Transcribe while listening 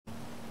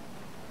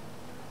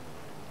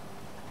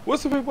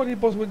What's up everybody,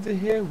 Boss Winter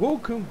here.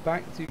 Welcome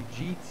back to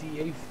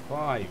GTA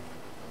 5.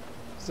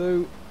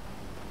 So,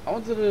 I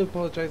wanted to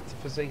apologise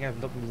for saying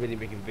I've not been really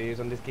making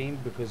videos on this game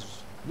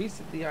because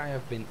recently I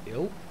have been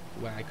ill,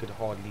 where I could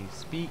hardly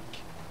speak,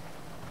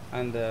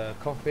 and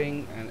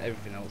coughing and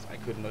everything else. I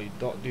could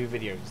not do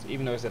videos,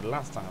 even though I said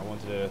last time I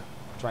wanted to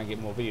try and get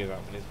more videos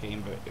out for this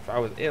game, but if I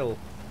was ill,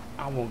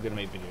 I wasn't going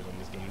to make videos on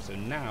this game. So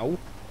now,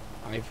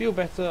 I feel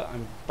better,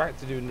 I'm back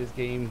to doing this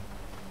game,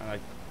 and I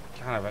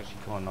kind of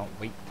actually cannot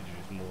wait to do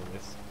more of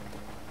this.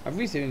 I've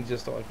recently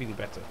just started feeling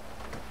better,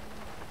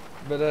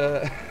 but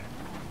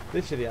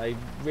literally I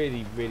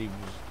really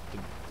was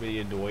really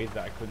annoyed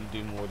that I couldn't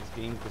do more of this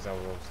game because I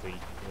was obviously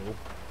ill,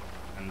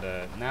 and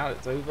now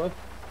it's over,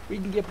 we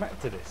can get back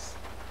to this.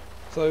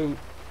 So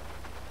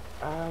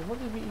what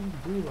did we even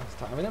do last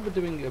time? I remember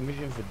doing a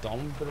mission for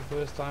Dom for the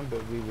first time,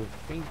 but we were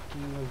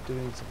thinking of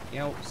doing something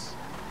else.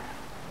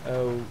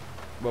 Oh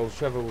well,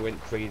 Trevor went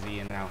crazy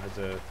and now has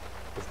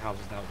his house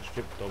is now the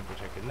strip club,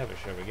 which I could never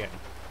show again.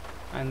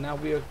 And now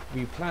we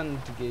plan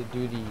to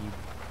do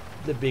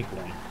the big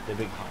one, the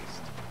big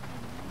heist.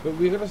 But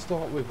we're gonna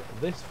start with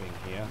this thing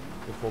here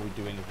before we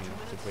do anything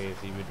else to play as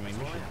the main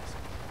mission.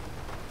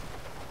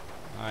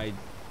 I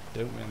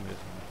don't remember this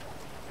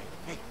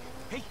one.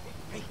 Hey!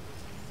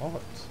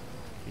 What?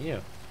 Yeah.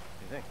 What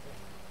do you think?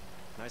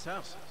 Nice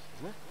house,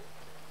 isn't it?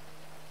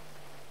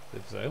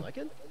 If so. You like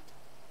it?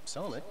 I'm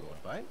selling it. You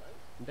want to buy it?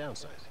 I'm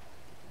downsizing.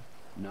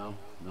 No,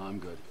 I'm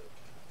good.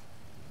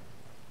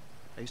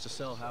 I used to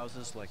sell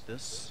houses like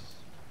this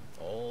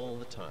all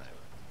the time.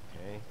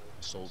 Okay? I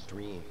sold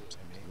dreams.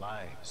 I made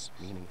lives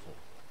meaningful.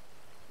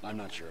 I'm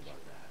not sure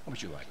about that. How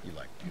much you like? You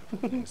like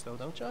beautiful things, though,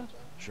 don't you?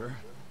 Sure.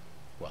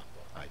 Well,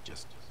 I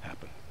just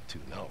happen to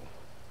know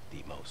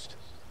the most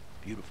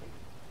beautiful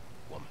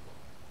woman.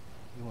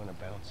 You want a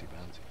bouncy?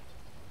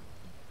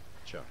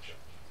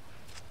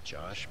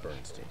 Josh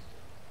Bernstein.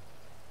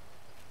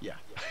 Yeah.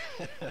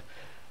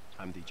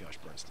 I'm the Josh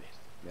Bernstein.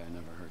 Yeah, I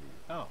never heard of you.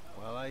 Oh,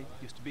 well, I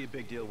used to be a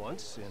big deal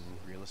once in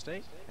real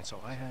estate, and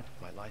so I had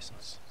my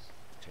license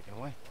taken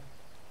away.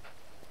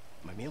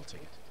 My meal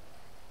ticket.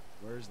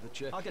 Where's the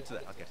chick? I'll get to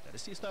that.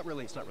 See, it's not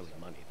really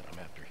money that I'm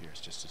after here.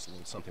 It's just a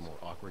little something more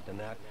awkward than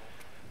that.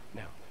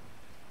 Now,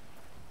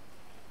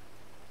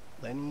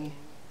 Lenny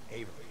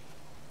Avery.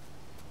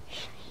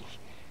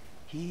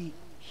 He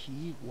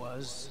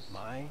was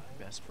my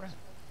best friend,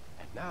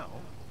 and now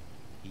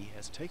he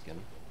has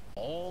taken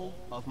all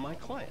of my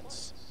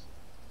clients.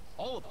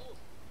 All of them.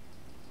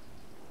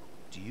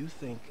 Do you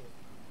think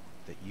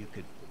that you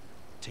could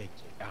take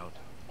out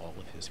all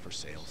of his for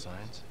sale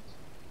signs?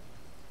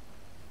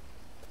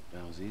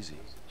 That was easy.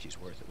 She's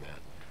worth it,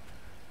 man.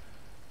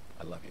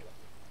 I love you.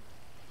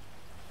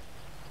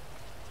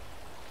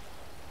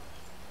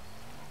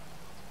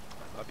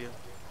 I love you.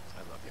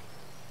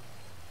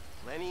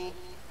 Lenny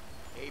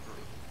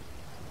Avery.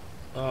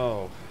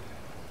 Oh.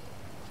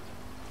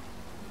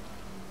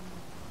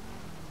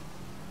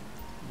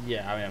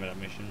 Yeah, I remember that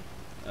mission.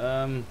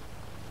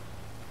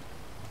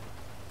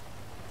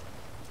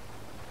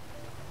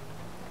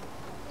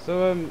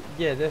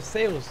 Yeah, there's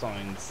sales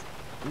signs.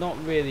 Not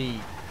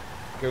really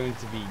going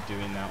to be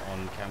doing that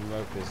on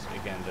camera because,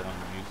 again, they're not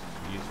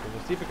useful.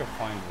 Let's see if I can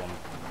find one to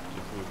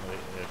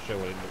show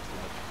what it looks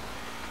like.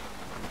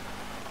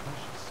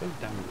 Gosh, it's so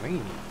damn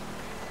rainy.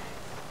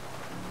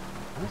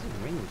 Why is it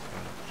raining so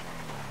much?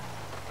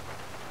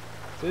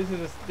 So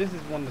this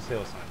is one of the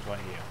sales signs right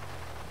here.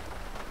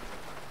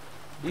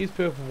 These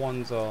purple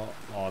ones are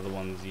the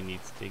ones you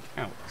need to take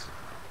out.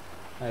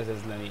 That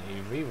says Lenny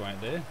Avery right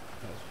there.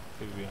 That's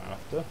who we are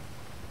after.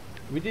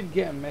 We did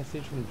get a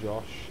message from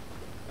Josh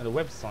at a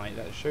website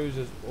that shows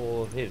us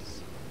all of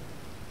his.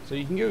 So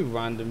you can go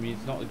randomly,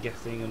 it's not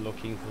guessing and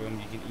looking for them,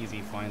 you can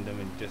easily find them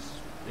and just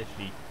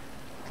literally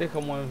click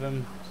on one of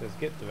them, it says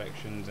get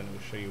directions, and it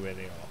will show you where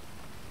they are.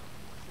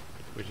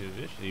 Which is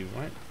literally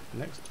right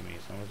next to me,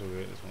 so I'm going to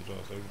go this one as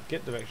well. So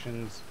get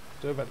directions,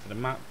 go back to the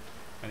map,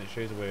 and it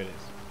shows you where it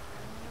is.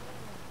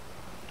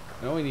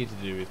 And all you need to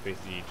do is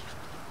basically just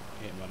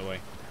hit them out of the way.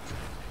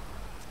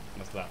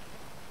 That's that.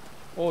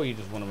 Or you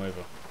just run them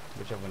over,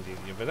 whichever one's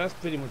easier. But that's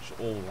pretty much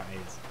all that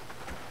is.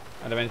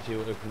 And eventually it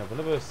will open up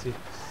another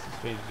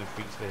strangers and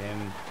freaks for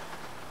him.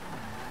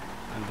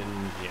 And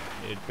then,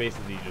 yeah, it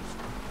basically just...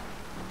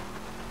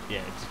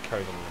 Yeah, it just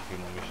carries on with a few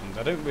more missions.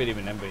 I don't really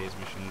remember his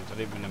missions. I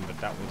don't remember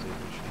that was his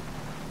mission.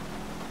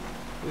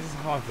 This is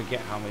how I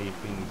forget how many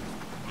things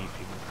these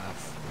people have.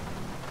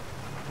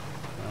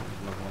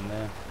 There's another one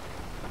there.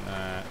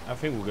 I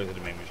think we'll go to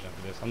the main mission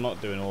after this. I'm not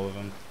doing all of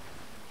them.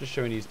 Just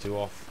showing these two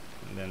off,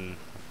 and then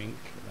I think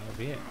that'll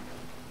be it.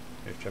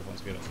 If Trevor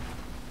wants to get up.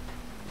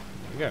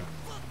 There we go.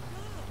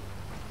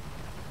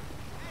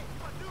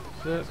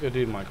 So let's go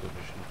do Michael's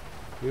mission.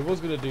 We was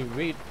going to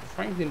do...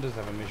 Franklin does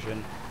have a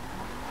mission,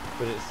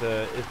 but it's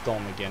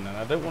Dom again, and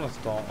I don't want to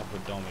start off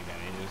with Dom again.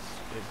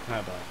 It's kind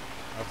of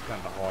that's kind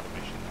of a harder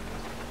mission.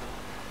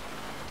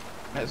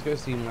 Let's go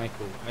see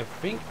Michael. I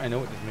think I know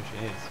what this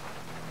mission is.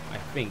 I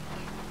think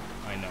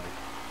I know.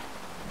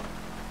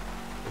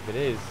 If it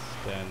is,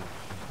 then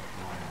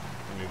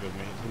gonna be a good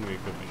mission. It's gonna be a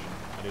good mission.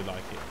 I do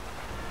like it.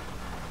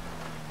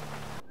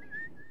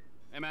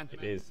 Hey, man.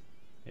 It is.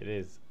 It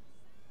is.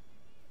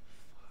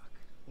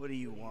 What do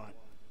you want?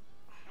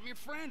 I'm your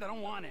friend. I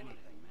don't want anything,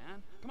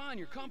 man. Come on,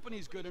 your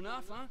company's good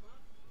enough, huh?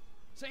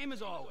 Same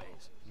as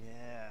always.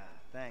 Yeah,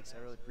 thanks.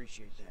 I really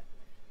appreciate that.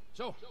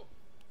 So,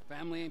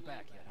 family ain't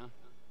back yet, huh?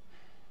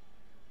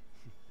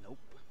 Nope.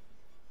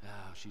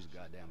 Ah, she's a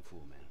goddamn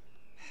fool, man.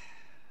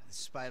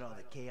 Despite all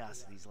the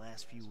chaos of these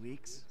last few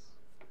weeks,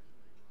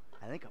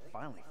 I think I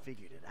finally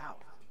figured it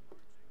out.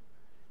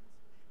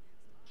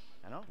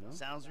 I know, No?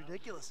 sounds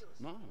ridiculous.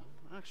 No,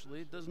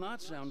 actually, it does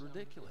not sound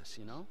ridiculous,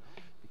 you know?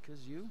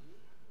 Because you're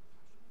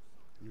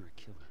a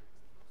killer.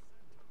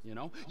 You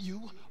know?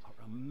 You are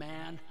a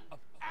man of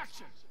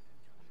action.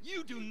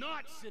 You do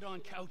not sit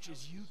on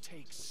couches, you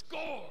take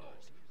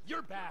scores.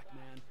 You're back,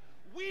 man.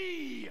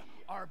 We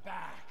are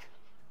back.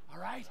 All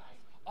right?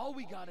 All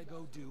we gotta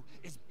go do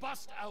is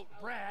bust out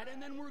Brad,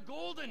 and then we're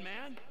golden,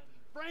 man.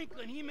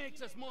 Franklin, he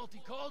makes us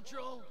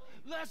multicultural.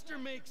 Lester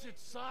makes it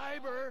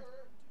cyber.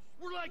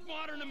 We're like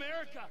modern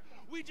America.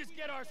 We just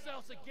get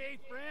ourselves a gay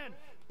friend.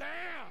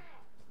 Bam!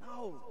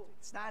 No,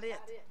 it's not it.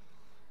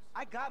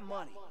 I got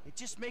money. It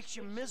just makes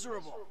you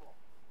miserable.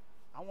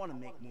 I want to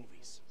make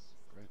movies.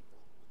 Great.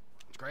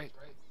 It's great.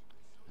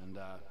 And,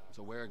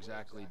 so where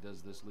exactly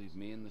does this leave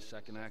me in the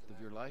second act of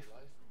your life?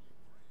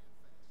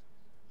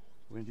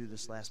 We're gonna do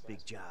this last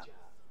big job,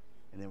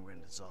 and then we're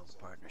gonna dissolve the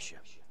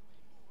partnership.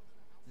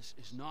 This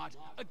is not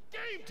a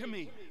game to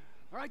me!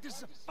 Alright, this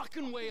is a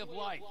fucking way of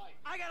life.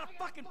 I got a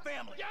fucking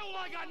family! Yeah, well,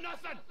 I got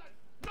nothing!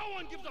 No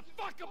one gives a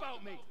fuck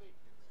about me!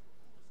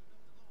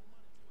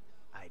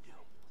 I do.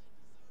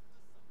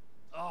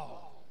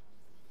 Oh.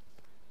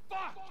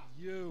 Fuck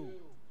you!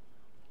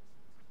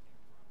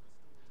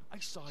 I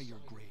saw your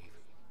grave.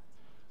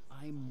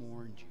 I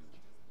mourned you.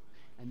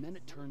 And then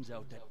it turns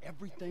out that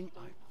everything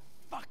I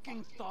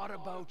fucking thought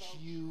about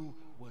you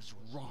was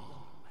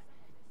wrong.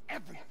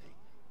 Everything.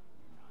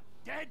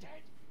 You're not dead,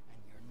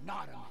 and you're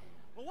not a man.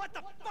 Well, what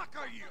the fuck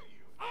are you?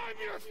 I'm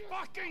your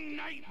fucking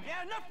nightmare!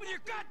 Yeah, enough with your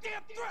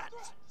goddamn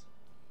threats!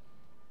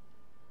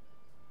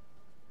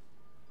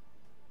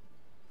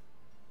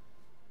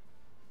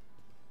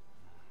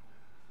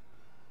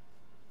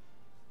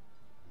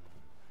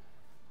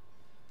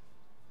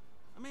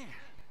 Man,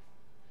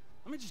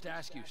 let me just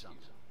ask you something.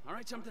 All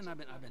right, something I've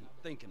been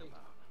thinking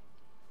about.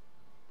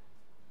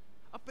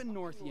 Up in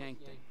North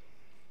Yankton,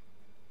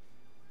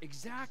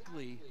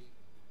 exactly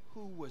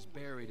who was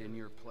buried in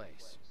your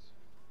place?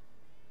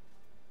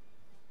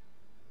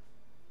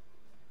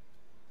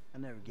 I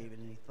never gave it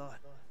any thought.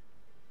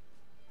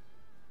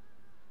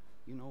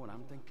 You know what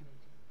I'm thinking?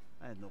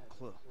 I had no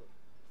clue.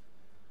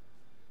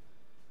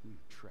 You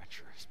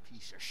treacherous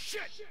piece of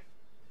shit!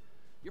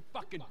 You're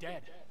fucking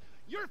dead!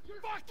 You're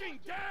fucking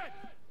dead!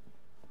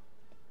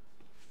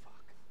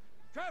 Fuck.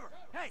 Trevor!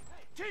 Hey!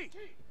 T!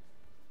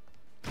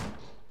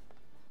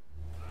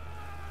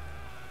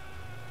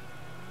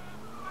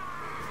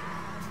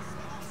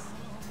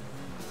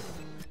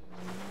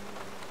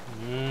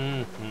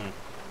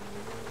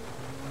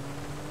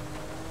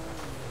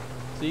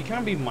 So you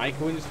can be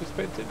Michael in this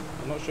perspective.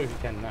 I'm not sure if you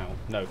can now.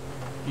 No,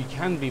 you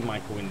can be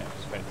Michael in that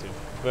perspective.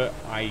 But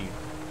I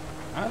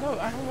don't know.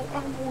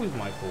 I'm always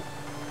Michael.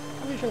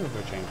 I'm just hoping for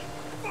a change.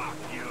 Fuck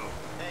you!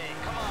 Hey,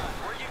 come on,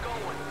 where you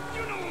going?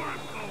 You know where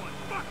I'm going!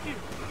 Fuck you!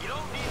 You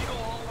don't need to go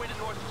all the way to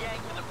North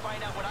Yankton to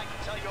find out what I can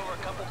tell you over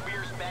a couple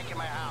beers back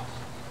in my house.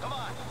 Come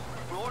on,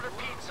 we'll order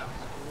pizza.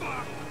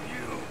 Fuck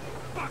you!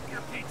 Fuck your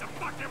pizza!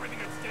 Fuck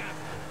everything that stands!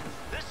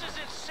 This is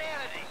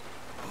insanity.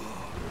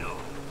 Oh, no.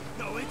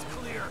 No, it's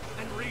clear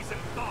and reason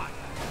thought.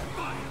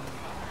 Fine.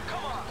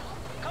 Come on,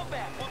 come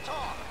back, we'll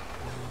talk.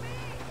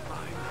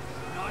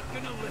 I'm not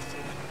gonna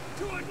listen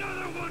to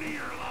another one of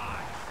your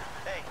lies.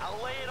 Hey, I'll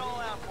lay it all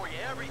out for you,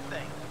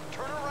 everything.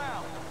 Turn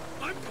around.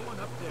 I'm going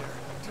up there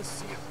to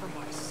see it for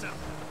myself.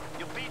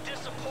 You'll be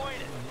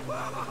disappointed.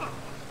 Oh,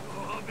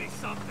 I'll be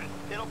something.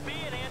 It'll be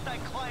an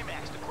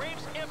anticlimax. The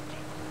grave's empty.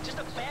 Just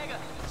a bag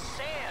of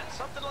sand,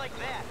 something like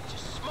that.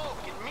 Just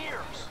smoke and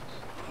mirrors.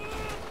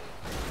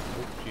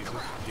 Oh,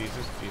 Jesus,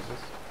 Jesus,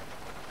 Jesus.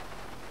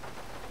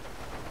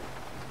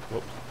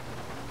 Whoops.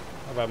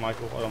 How about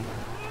Michael? Hold on.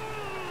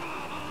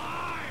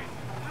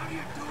 How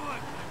you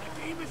doing?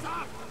 The game is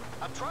up.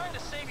 I'm trying to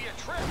save you a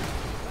trip.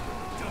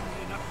 Done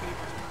me enough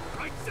favors.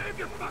 Right, save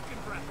your fucking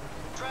breath.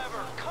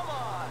 Trevor, come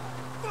on.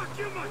 Fuck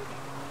you, Michael.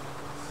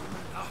 Soon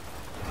enough.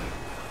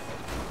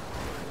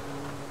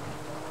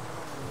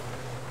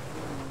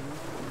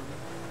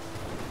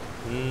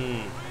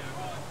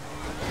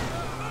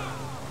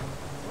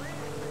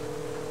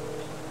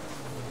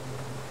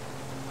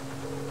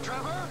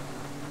 Trevor?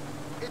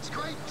 It's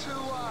great to,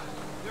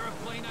 There a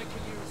plane I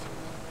can use?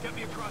 Get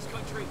me across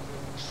country.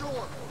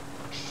 Sure.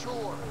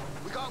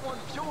 We got one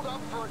fueled up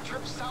for a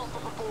trip south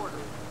of the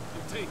border.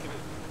 You're taking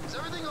it. Is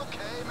everything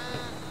okay,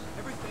 man?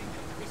 Everything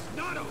is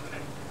not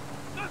okay.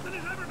 Nothing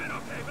has ever been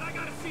okay, but I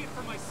gotta see it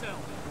for myself.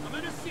 I'm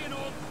gonna see an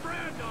old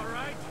friend, all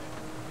right?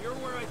 You're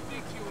where I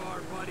think you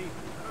are, buddy.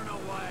 I don't know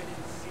why I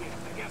didn't see it.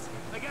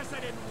 I guess I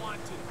didn't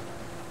want to.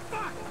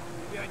 Fuck!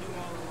 Maybe I knew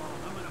all along.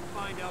 I'm gonna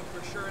find out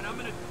for sure, and I'm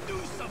gonna do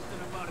something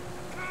about it.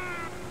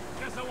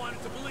 Guess I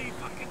wanted to believe.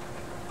 Fucking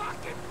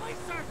play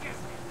circus.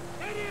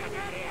 Idiot,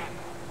 idiot,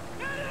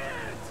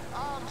 idiot!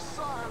 I'm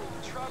sorry,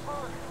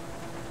 Trevor.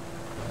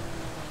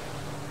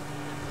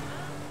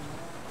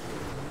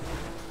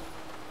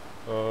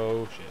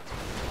 Oh shit.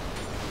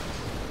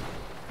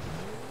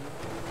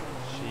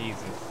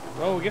 Jesus.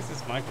 Oh, I guess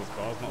it's Michael's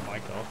car, it's not my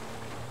car.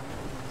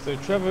 So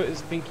Trevor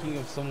is thinking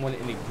of someone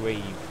in a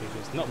grave. If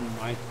it's not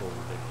Michael,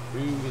 then who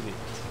is it?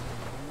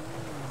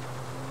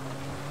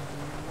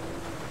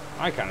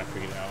 I kind of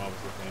figured it out,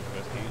 obviously, playing the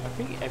first game. I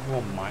think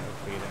everyone might have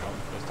figured it out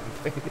the first time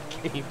playing the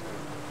game.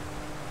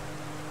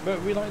 But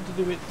we like to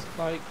do it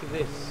like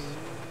this.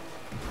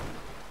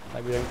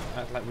 Like we don't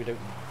act like we don't.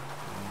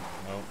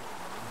 Well,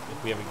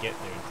 if we ever get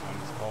there in time,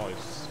 this car is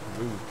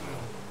screwed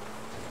now.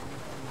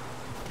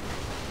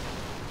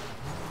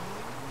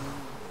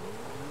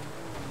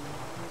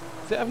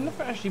 So I've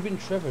never actually been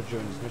Trevor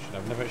during this mission.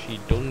 I've never actually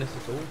done this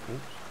at all.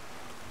 Oops.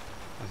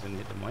 As in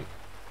hit the mic.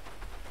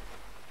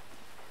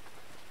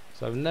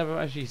 So I've never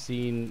actually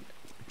seen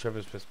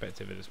Trevor's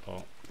perspective at this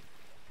part.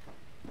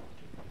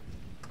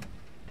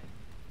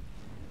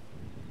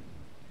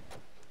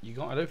 You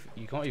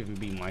can't even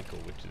be Michael,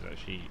 which is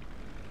actually,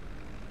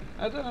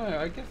 I don't know,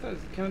 I guess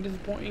that's kind of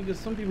disappointing because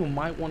some people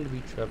might want to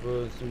be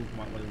Trevor, some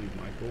might want to be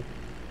Michael.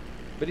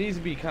 But these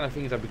would be kind of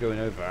things I'd be going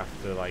over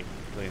after like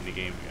playing the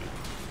game again.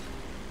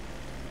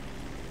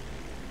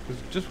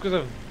 Just because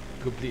I've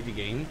completed the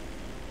game,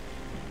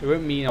 it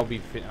won't mean I'll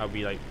be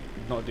like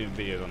not doing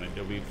videos on it.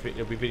 There'll be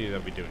videos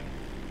I'll be doing,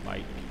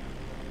 like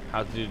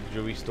how to do the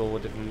jewelry store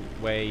a different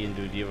way and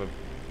do the other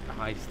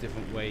heists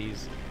different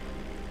ways.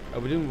 I'll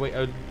be doing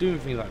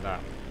things like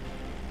that.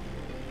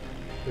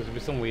 Because there'll be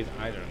some ways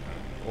I don't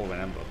know or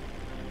remember.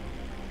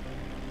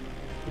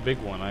 The big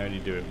one, I only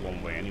do it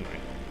one way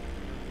anyway.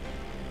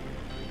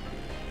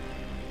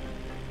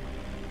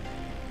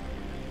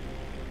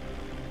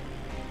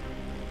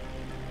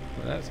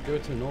 But let's go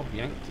to North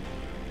Yankton.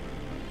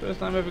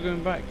 First time ever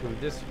going back with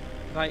this,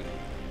 like,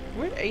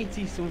 we're at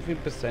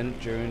 80-something%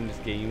 during this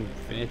game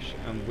finish,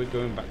 and we're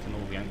going back to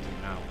North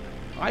Yankton now.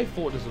 I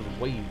thought this was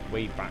way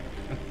back.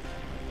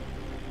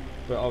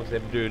 But obviously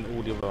I'm doing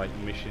all the other like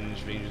missions,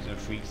 strangers and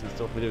freaks and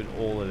stuff, we're doing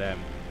all of them.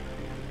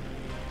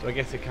 So I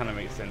guess it kind of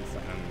makes sense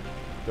that I'm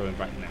going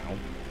back now.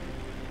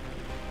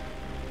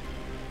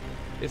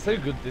 It's so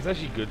good, it's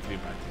actually good to be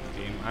back to this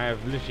game. I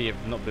have literally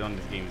not been on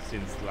this game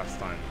since last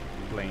time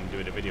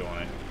doing a video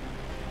on it.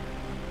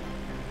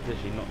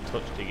 Literally not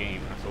touched the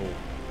game at all.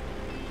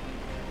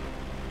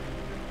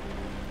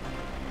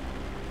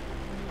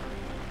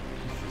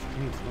 Jesus,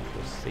 things not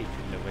feel safe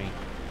in the rain.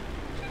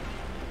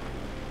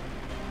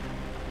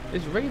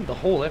 It's rained the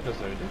whole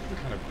episode. This is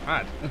kind of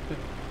bad.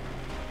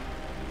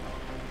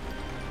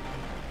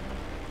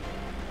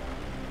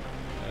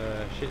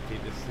 Shit,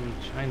 dude. There's some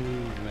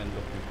Chinese men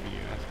looking for you,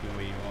 asking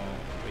where you are,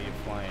 where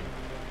you're flying.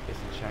 It's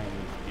the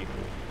Chinese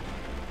people.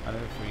 I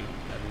don't think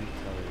I didn't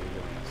tell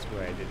you. I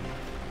swear I didn't.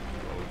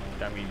 Well,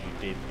 that means you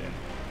did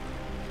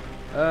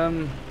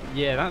then.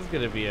 Yeah, that's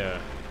gonna be a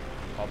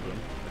problem.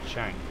 A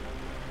Chang.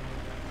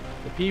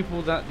 The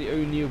people that the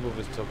O'Neill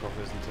brothers took off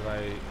us until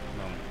I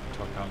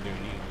took out the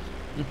O'Neills.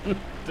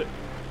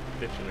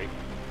 Literally.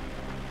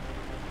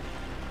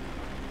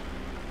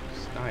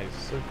 This guy is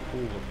so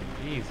cool looking.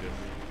 Jesus.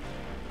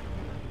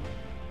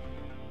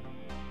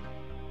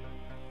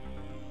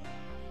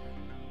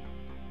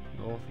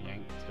 North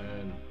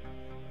Yankton.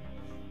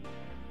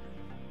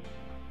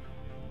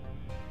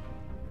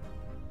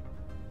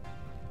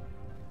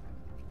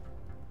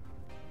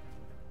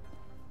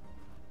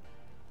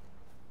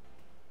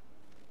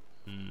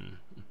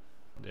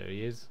 There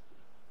he is.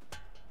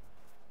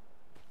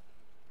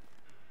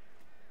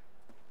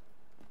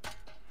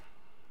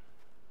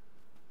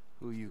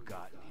 Who you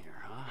got in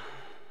here, huh?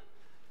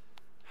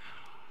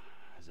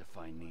 As if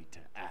I need to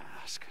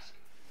ask.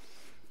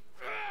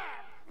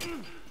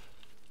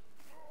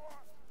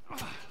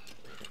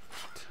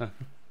 Where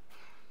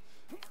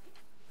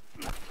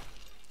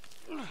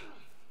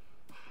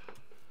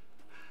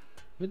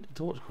did the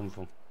torch come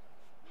from?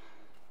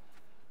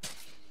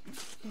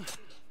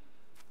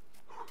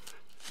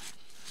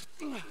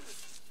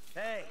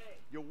 Hey,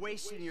 you're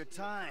wasting your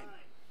time.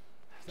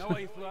 Is that why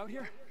you flew out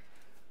here?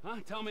 Huh?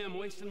 Tell me I'm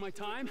wasting my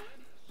time?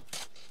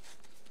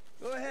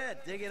 Go ahead,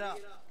 dig it up.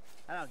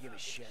 I don't give a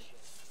shit.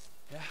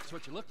 Yeah, that's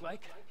what you look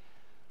like.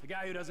 The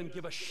guy who doesn't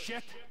give a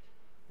shit.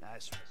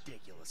 That's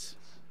ridiculous.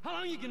 How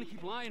long are you gonna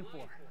keep lying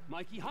for,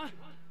 Mikey, huh?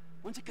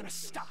 When's it gonna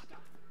stop?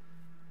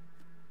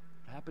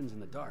 What happens in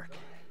the dark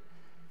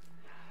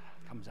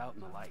comes out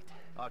in the light.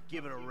 Oh,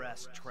 give it a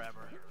rest,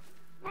 Trevor.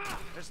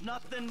 There's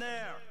nothing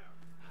there.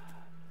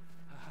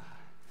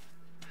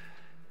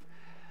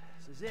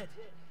 This is it.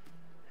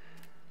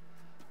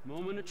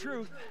 Moment of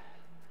truth.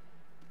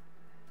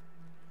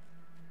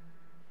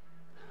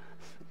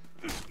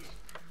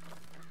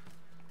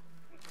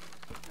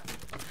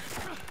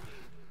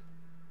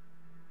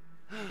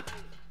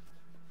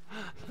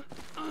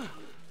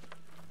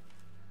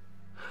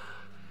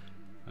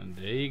 And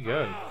there you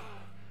go.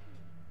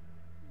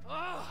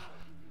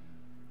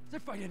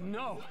 if I didn't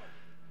know.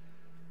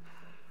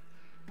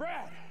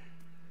 Brad!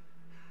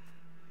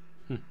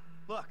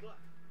 Look,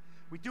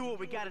 we do what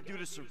we gotta do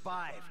to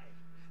survive.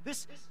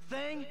 This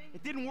thing,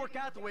 it didn't work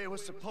out the way it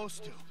was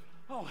supposed to.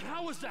 Oh, and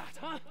how was that,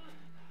 huh?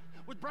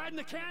 With Brad in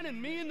the can and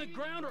me in the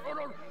ground,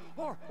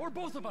 or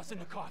both of us in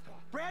the coffin?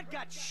 Brad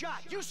got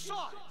shot. You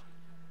saw it.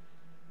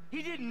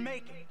 He didn't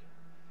make it.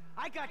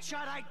 I got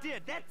shot. I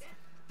did.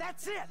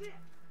 That's it.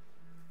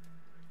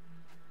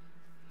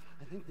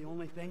 I think the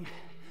only thing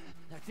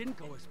that didn't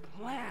go as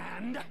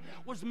planned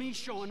was me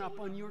showing up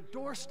on your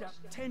doorstep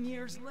 10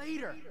 years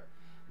later.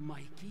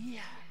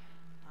 Mikey,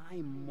 I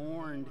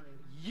mourned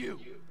you.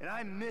 And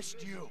I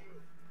missed you.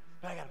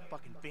 But I got a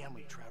fucking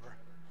family, Trevor.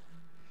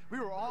 We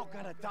were all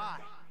gonna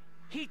die.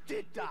 He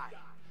did die.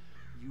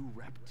 You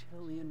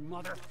reptilian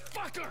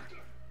motherfucker!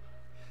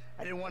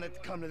 I didn't want it to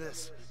come to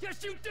this.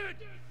 Yes, you did!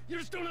 You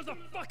just don't have the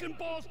fucking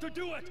balls to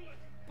do it!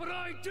 But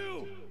I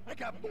do! I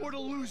got more to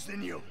lose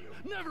than you.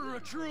 Never a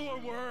truer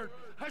word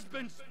has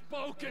been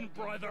spoken,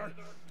 brother!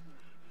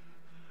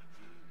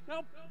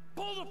 Now,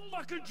 pull the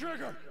fucking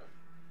trigger!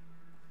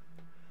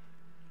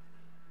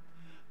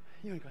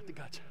 You ain't got the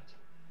guts.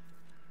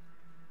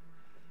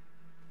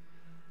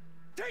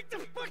 Take the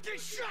fucking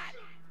shot!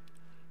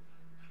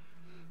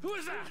 Who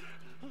is that?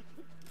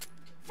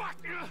 Fuck!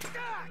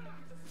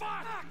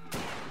 Fuck!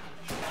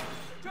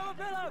 Joe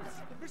Phillips!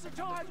 Mr.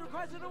 Cho has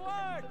requested a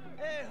word!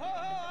 Hey, ho,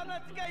 I'm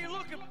not the guy you're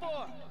looking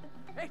for!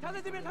 Hey, come.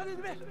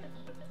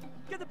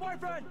 Get the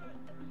boyfriend!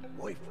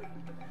 Boyfriend?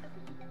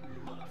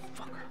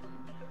 Motherfucker.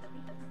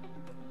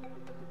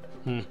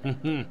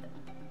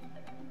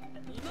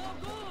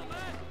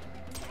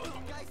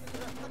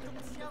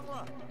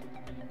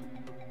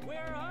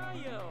 Where are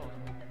you?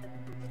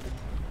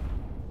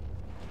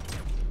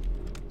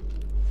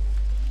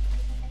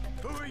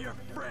 Who are your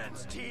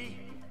friends, T?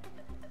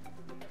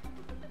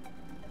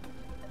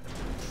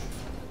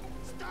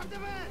 Stop the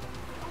man!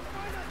 Don't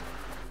fight us!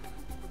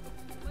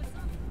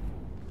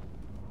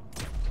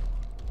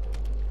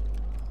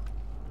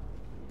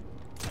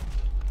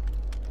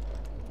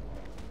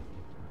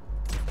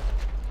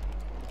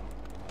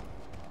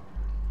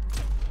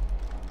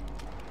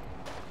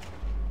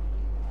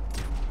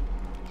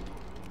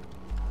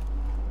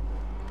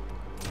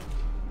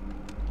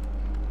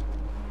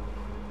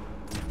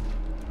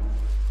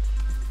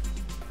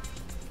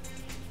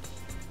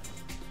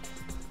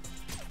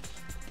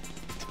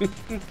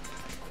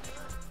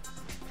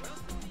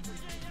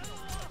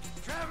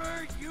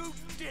 Trevor, you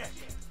dick!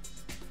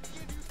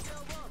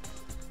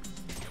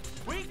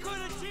 We could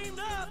have teamed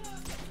up!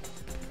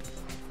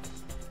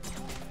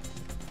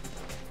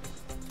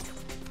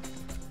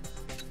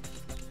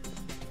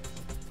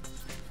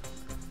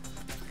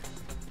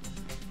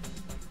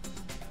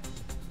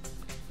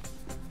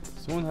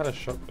 Someone had a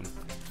shotgun.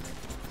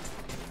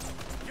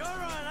 You're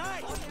on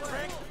ice,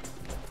 prick!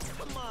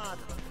 Come on!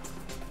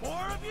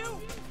 More of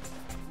you?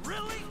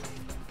 Really?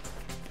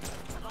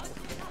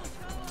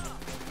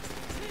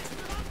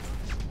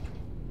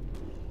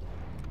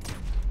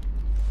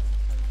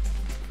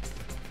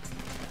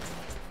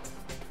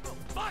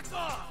 Fuck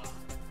off!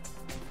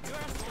 You're a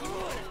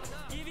fool!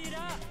 Give it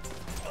up!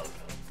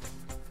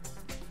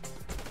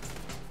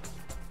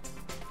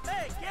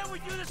 Hey, can't we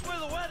do this where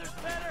the weather's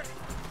better?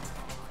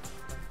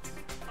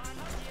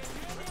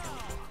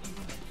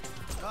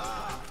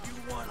 Ah, you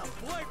want a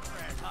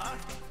boyfriend, huh?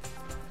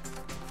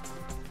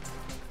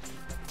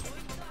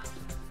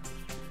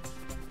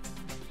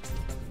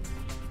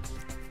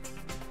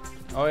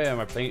 Oh yeah,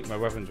 my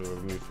weapons were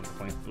removed from the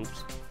plane.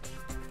 Oops.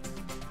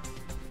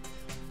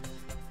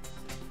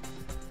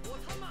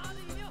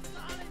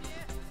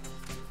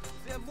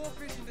 There are more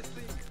fish in this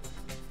thing.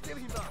 Give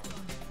him up.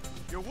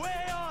 You're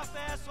way off,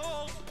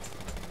 assholes!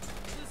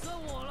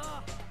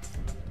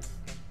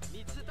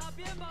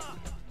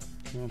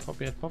 Come on, pop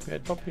your head, pop your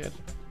head, pop your head.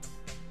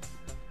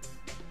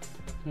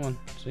 Come on,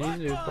 it's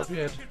easy, dude, pop your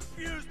head.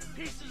 Confused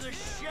pieces of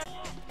shit!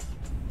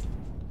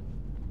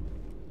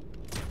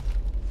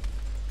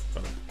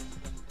 Got him.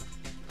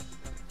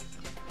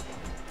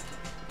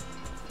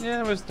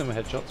 Yeah, most of them are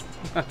headshots.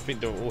 I think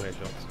they were all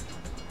headshots.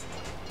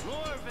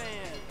 More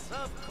vans,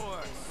 of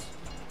course.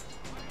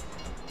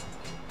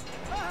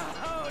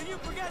 Oh, you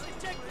forgot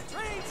to check the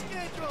train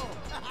schedule!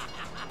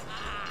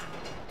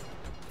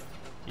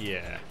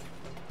 Yeah.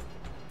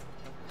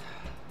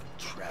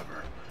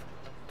 Trevor.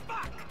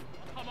 Fuck!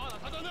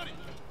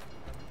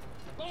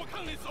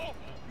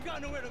 You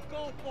got nowhere to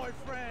go,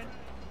 boyfriend.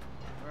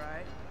 All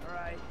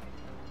right.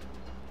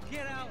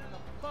 Get out in the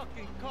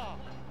fucking car.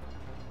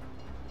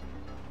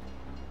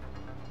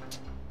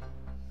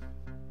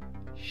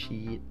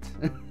 Shit.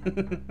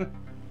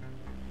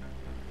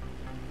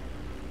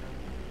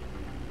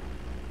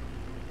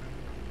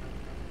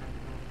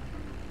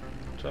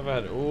 Trevor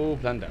had it all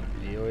planned out.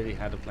 He already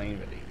had a plane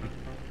ready.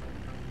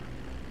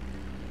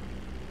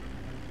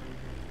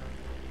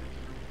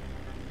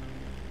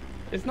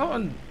 It's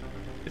not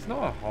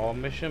a hard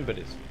mission, but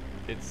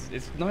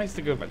it's nice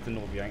to go back to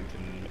North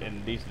Yankton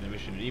and lead to the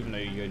mission, even though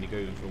you only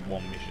go for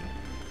one mission.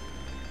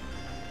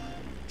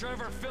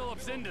 Trevor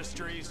Phillips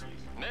Industries.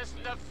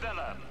 Mr.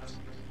 Phillips,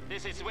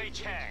 this is Wei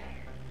Chang.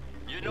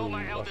 You know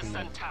my eldest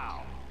son,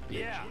 Tao.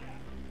 Yeah,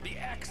 the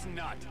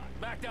ex-nut.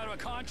 Backed out of a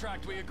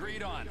contract we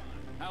agreed on.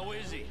 How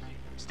is he?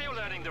 Still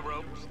learning the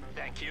ropes,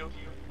 thank you.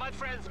 My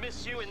friends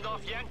miss you in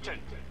North Yankton.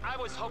 I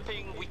was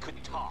hoping we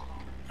could talk.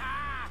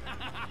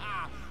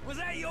 Was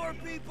that your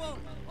people?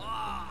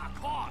 Ah, of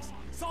course.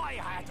 Sorry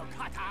I had to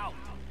cut out.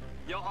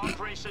 Your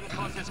operation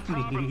causes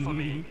problem for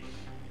me.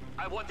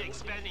 I want to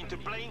expand into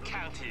Blaine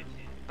County,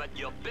 but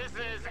your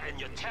business and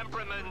your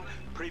temperament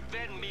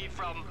prevent me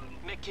from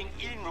making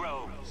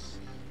inroads.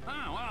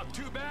 Oh, well,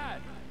 too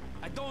bad.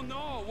 I don't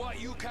know what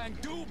you can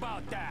do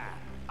about that.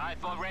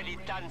 I've already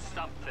done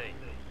something.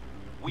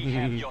 We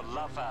have your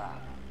lover.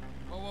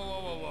 Whoa, whoa,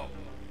 whoa, whoa, whoa.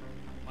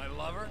 My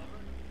lover?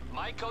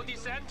 Michael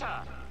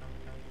DeSanta.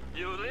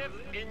 You live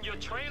in your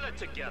trailer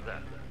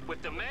together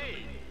with the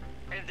maid,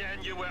 and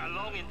then you were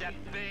alone in that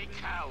big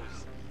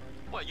house.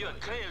 Well, you're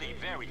clearly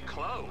very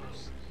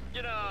close.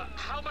 You know,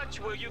 how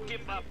much will you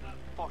give up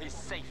for his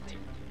safety?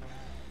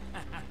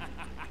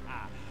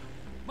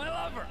 My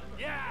lover!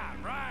 Yeah,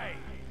 right.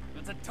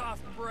 It's a tough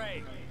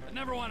break. I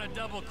never want to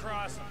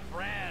double-cross a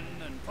friend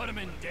and put him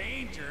in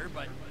danger,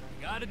 but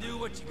you gotta do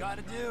what you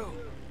gotta do.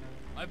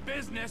 My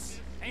business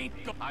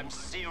ain't go- I'm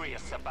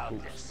serious about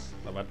this.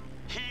 Not bad.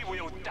 He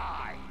will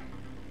die.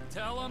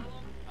 Tell him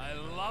I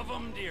love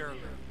him dearly.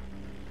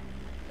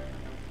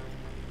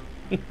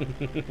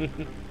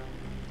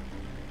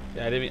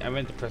 Yeah, I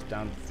meant to press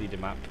down to see the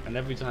map, and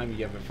every time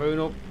you have your phone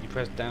up, you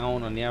press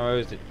down on the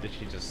arrows, it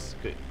literally just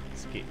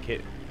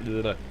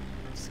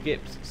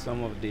skips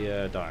some of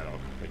the dialogue,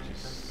 which is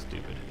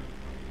stupid.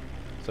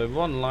 So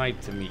Ron lied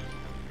to me.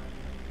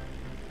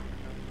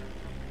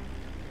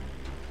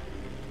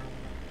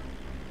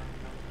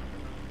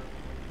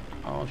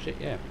 Oh shit,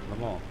 yeah,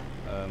 Lamar.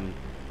 I'm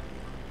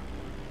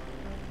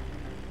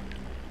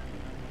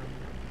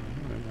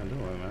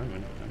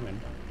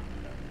in.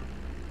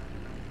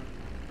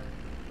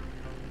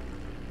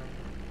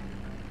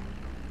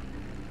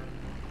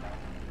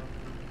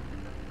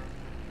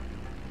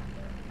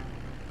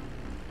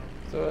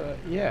 So,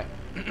 yeah.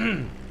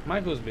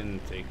 Michael's been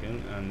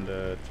taken and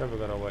Trevor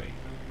got away.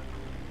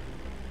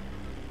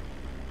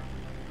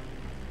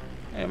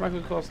 Hey,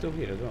 Michael's car's still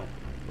here as well.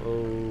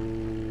 Oh,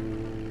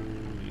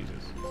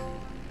 Jesus.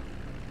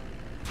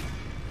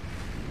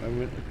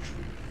 Moment of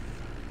truth.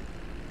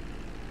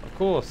 Of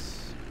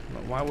course.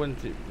 Why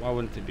wouldn't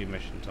it be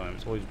mission time?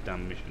 It's always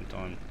damn mission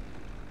time.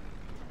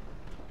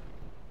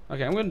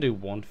 Okay, I'm gonna do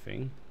one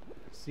thing.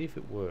 See if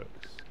it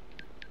works.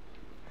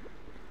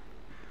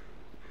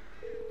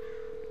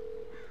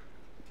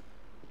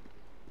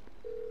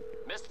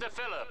 Mr.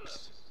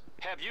 Phillips,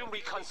 have you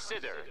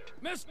reconsidered?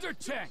 Mr.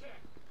 Cheng,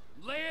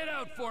 lay it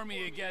out for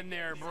me again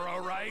there, Bro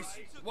Rice.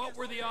 What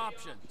were the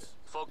options?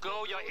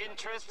 Forgo your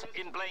interest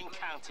in Blaine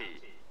County,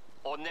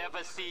 or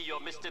never see your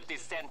Mr.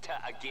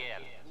 DeSanta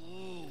again.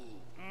 Ooh,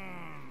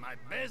 my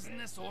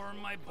business or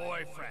my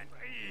boyfriend.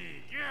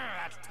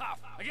 Yeah, that's tough.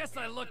 I guess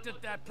I looked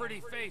at that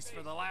pretty face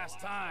for the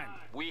last time.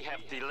 We have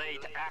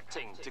delayed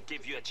acting to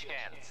give you a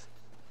chance.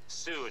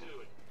 Soon,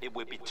 it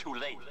will be too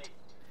late.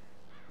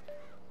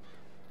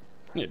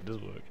 Yeah, it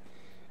does work.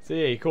 So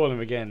yeah, you call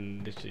him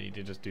again, literally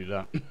to just do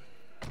that.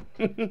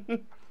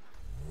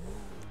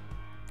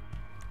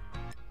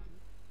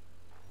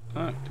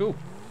 Alright, cool.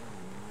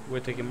 We're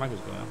taking Michael's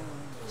car now.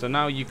 So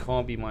now you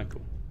can't be Michael.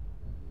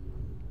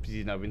 Because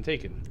he's now been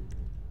taken.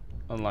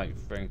 Unlike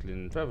Franklin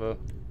and Trevor,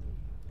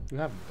 you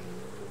haven't.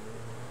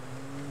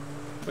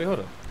 Wait, hold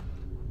up.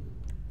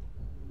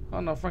 Oh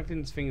no,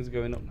 Franklin's thing is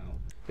going up now.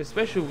 His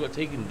special got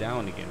taken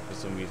down again for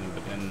some reason,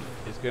 but then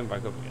it's going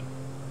back up again.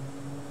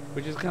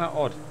 Which is kind of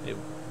odd.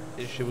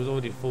 She was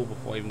already full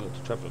before I even got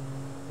to Trevor,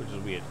 which is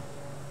weird.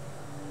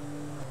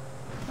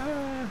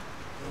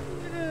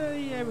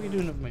 Yeah, we can do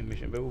another main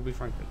mission, but we'll be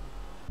Franklin.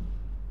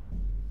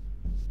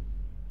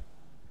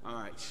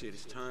 Alright, shit,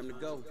 it's time to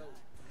go.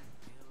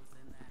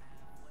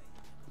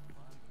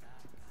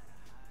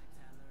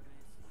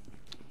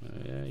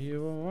 Yeah,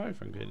 you're alright,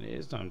 Franklin. It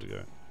is time to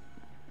go.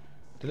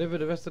 Deliver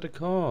the rest of the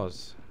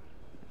cars.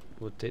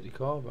 We'll take the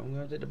car, but I'm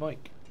going to take the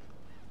bike.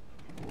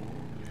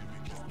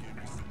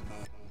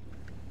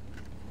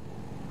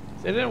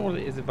 So I don't know what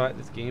it is about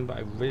this game, but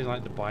I really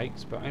like the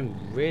bikes, but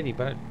I'm really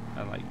bad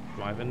at like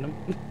driving them.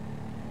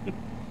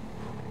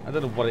 I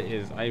don't know what it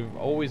is. I'm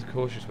always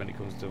cautious when it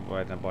comes to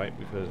riding a bike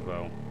because,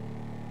 well,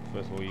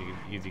 first of all, you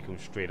usually come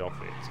straight off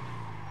it,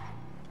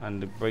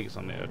 and the brakes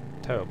on it are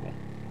terrible.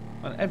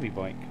 On every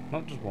bike,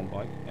 not just one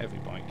bike, every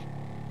bike,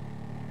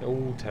 they're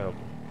all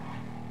terrible.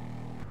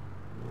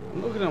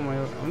 I'm literally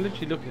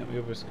looking at my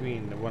other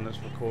screen, the one that's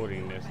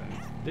recording this, and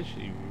it's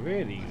literally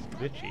really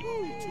glitchy.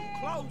 Too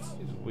close.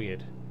 It's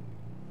weird.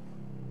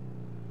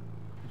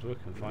 It was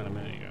working fine a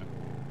minute ago.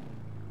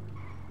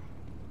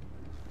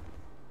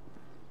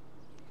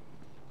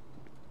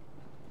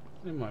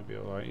 It might be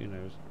alright, who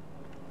knows.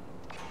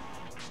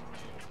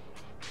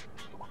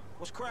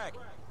 What's cracking?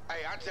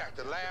 Hey, I jacked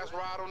the last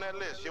ride on that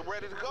list. You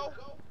ready to go?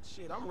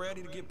 Shit, I'm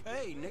ready to get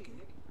paid, nigga.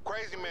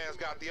 Crazy Man's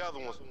got the other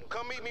ones.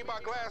 Come meet me by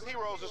Glass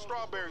Heroes and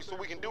Strawberry so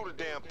we can do the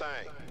damn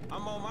thing.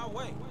 I'm on my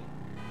way.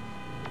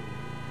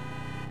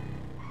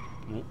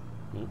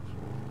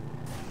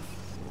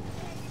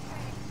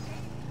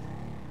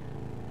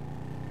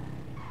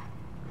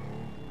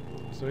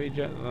 So he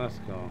jet the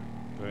last car.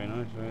 Very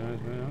nice, very nice,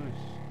 very nice.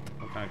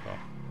 What kind of car?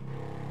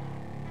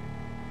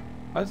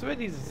 I swear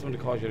these are some of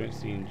the cars you don't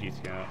see in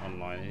GTA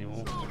Online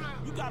anymore.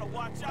 You gotta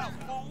watch out,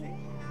 fool.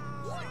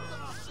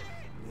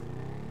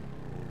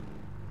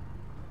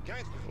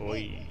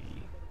 Oi.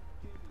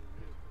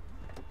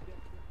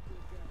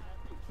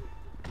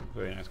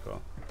 Very nice car.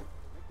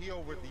 He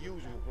over at the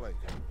usual place.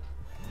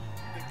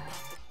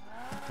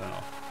 Turn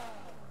off.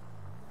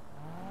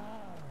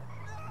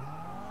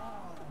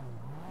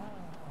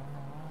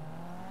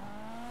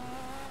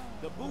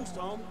 The boost,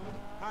 homie.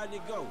 How'd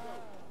it go?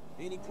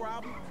 Any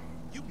problem?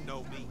 You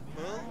know me,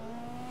 fool.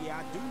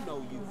 Yeah, I do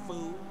know you,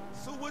 fool.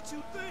 So what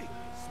you think?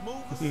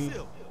 Smooth as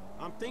silk.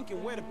 I'm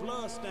thinking where the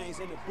blood stains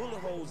and the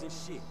bullet holes and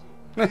shit.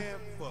 Man,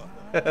 fuck.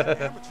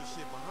 That amateur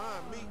shit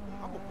behind me.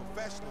 I'm a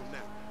professional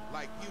now,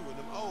 like you and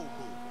them old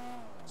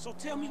boys. So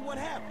tell me what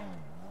happened.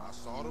 I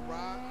saw the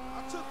ride.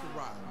 I took the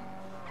ride.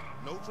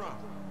 No drama.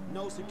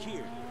 No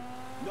security.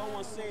 No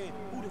one saying,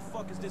 who the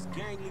fuck is this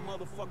gangly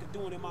motherfucker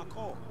doing in my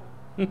car?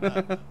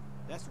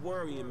 That's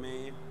worrying,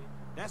 man.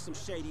 That's some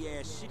shady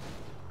ass shit.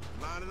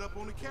 Line it up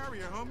on the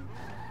carrier, homie.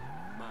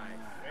 My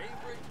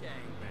favorite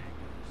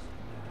gangbangers.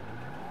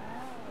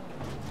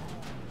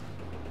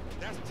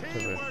 That's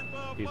teamwork,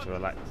 Need to motherfucker.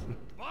 relax.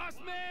 Boss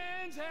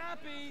man's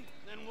happy,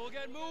 then we'll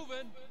get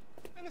moving.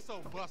 And this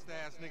old bust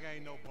ass nigga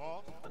ain't no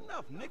boss.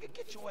 Enough, nigga.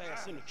 Get your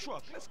ass in the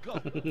truck. Let's go.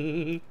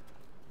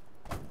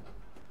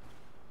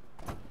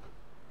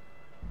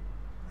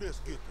 Let's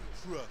get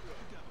the truck.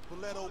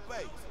 Paleto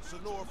Bay,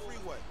 Sonora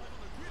Freeway.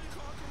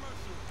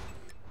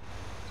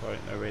 Sorry,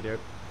 no radio.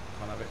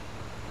 Can't have it.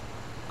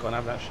 Can't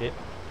have that shit.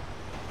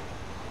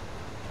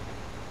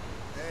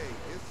 Hey,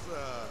 it's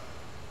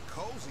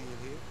cozy in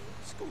here.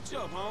 Scooch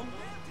up, homie.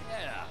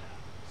 Yeah.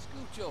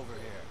 Scooch over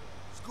here.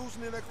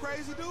 Scooching in that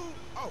crazy dude?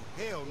 Oh,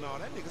 hell no,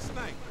 that nigga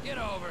stank. Get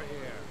over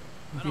here.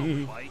 I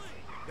don't bite.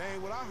 That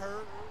ain't what I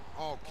heard.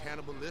 All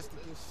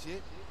cannibalistic and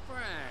shit.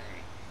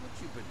 Frank, what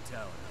you been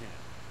telling him?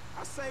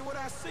 I say what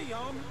I see,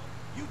 homie.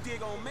 You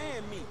dig on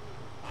man meat.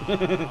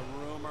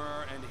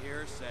 Rumor and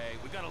hearsay.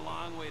 We got a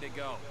long way to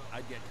go.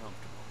 I'd get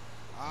comfortable.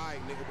 All right,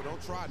 nigga, but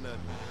don't try nothing.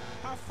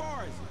 How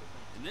far is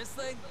it? And this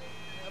thing?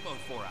 About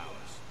 4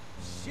 hours.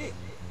 Shit.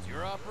 It's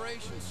your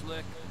operation,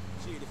 Slick.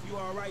 Shit, if you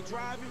all right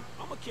driving,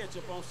 I'ma catch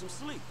up on some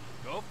sleep.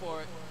 Go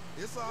for it.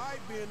 It's all right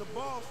being the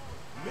boss.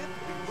 Meant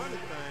to be running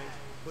things,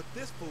 but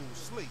this fool's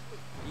sleep.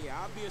 Yeah,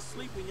 I'll be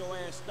asleep when your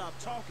ass stop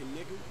talking,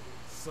 nigga.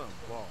 Some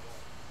boss.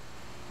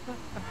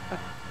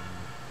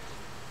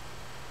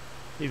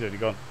 He's already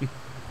gone.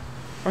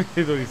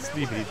 He's already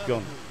sleeping, he's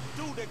gone.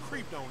 Dude that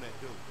creeped on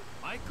that dude.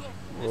 Michael,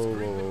 his Whoa,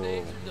 creeping whoa, whoa.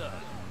 days are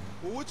done.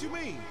 Well, what you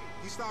mean?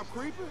 He stopped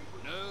creeping?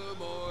 No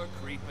more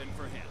creeping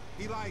for him.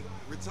 He like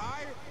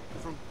retired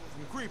from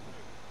creeping?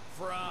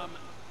 From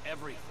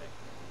everything.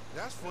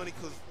 That's funny,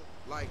 cause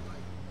like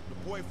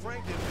the boy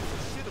Frank didn't mention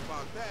shit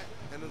about that,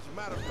 and as a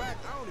matter of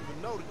fact, I don't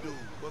even know the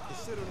dude. But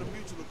considering the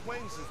mutual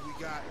acquaintances we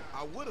got,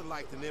 I would have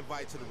liked an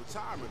invite to the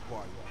retirement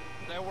party.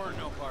 There were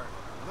no party.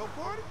 No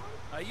party?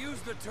 I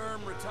used the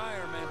term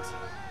retirement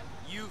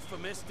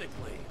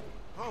euphemistically.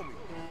 Homie,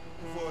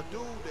 for a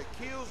dude that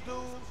kills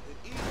dudes and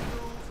eats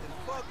dudes and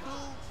fuck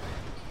dudes,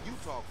 you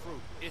talk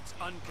fruit. It's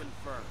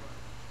unconfirmed.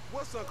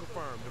 What's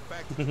unconfirmed? The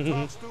fact that you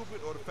talk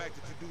stupid or the fact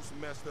that you do some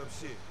messed up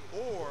shit?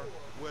 Or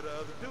where the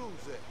other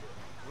dude's at?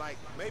 Like,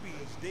 maybe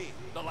he's dead.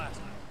 The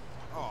last one.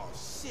 Oh,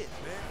 shit,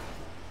 man.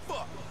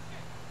 Fuck.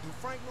 Do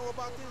Frank know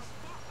about this?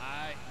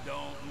 I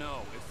don't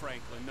know if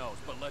Franklin knows,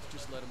 but let's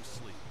just let him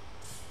sleep.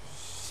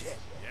 Shit.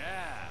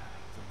 Yeah,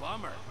 it's a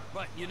bummer.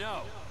 But you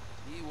know,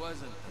 he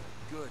wasn't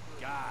the good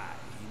guy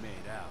he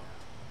made out.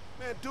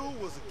 Man,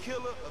 dude was a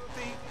killer, a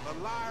thief, a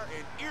liar,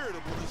 and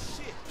irritable as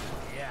shit.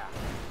 Yeah,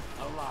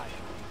 a liar.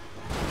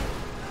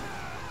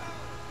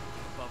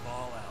 Above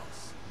all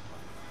else,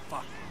 a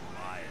fucking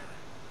liar.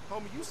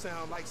 Homie, you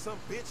sound like some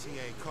bitch he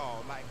ain't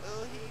called. Like,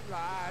 he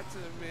lied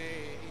to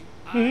me.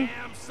 I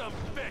am some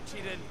bitch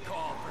he didn't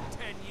call for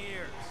 10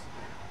 years.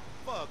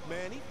 Fuck,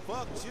 man, he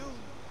fucked you.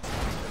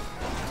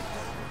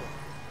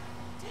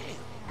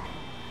 Damn,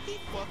 he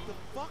fucked the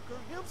fucker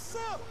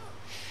himself.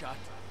 Shut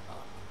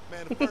up.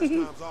 Man, the first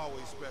time's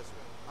always special.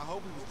 I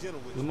hope he was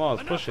gentle with you.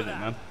 Lamar's Enough pushing of it,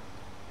 that. man.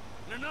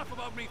 And enough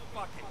about me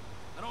fucking.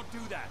 I don't do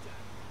that.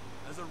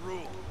 As a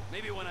rule.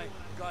 Maybe when I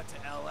got to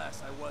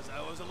LS, I was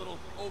a little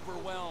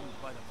overwhelmed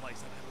by the place.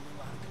 I got a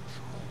little out of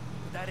control.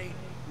 But that ain't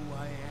who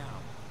I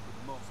am, for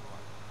the most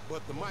part.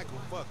 But the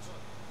Michael fucked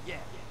you.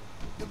 Yeah,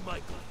 the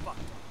Michael fucked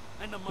him.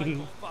 And the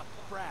Michael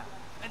fucked Brad.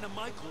 And the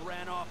Michael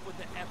ran off with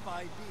the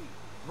FIB.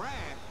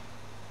 Brad?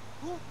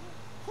 Who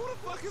the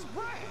fuck is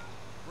Brad?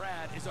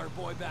 Brad is our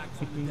boy back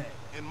from the day.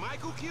 And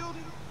Michael killed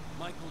him?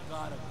 Michael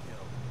got him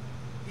killed.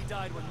 He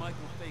died when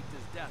Michael faked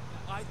his death.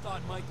 I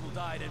thought Michael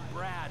died and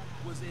Brad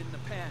was in the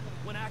pen,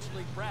 when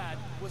actually Brad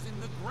was in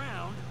the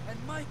ground and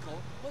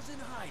Michael was in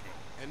hiding.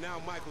 And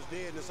now Michael's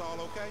dead and it's all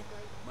okay?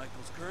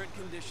 Michael's current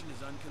condition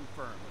is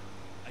unconfirmed.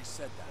 I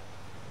said that.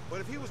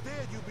 But if he was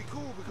dead, you'd be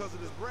cool because of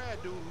this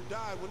Brad dude who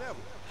died whenever.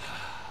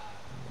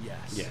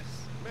 Yes.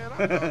 Yes. Man,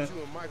 I thought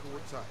you and Michael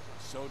were tight.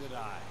 So did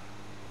I.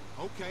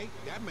 Okay,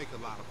 that make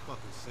a lot of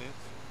fucking sense.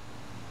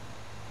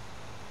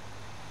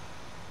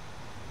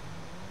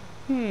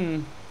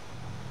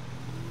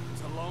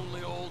 It's a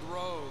lonely old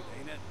road,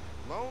 ain't it?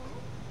 Lonely?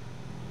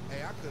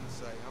 Hey, I couldn't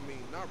say. I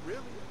mean, not really.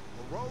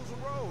 A road's a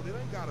road. It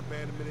ain't got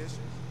abandonment issues.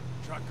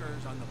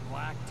 Truckers on the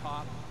black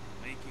top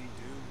making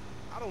do.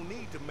 I don't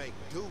need to make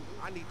do.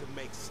 I need to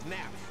make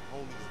snaps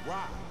on these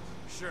rides.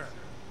 Sure.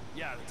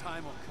 Yeah, the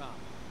time will come.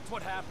 It's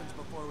what happens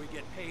before we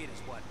get paid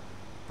is what?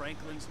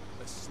 Franklin's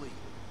asleep.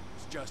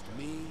 It's just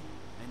me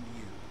and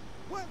you.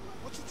 What?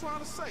 What you trying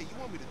to say? You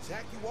want me to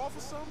jack you off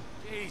or something?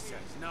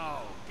 Jesus,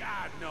 no.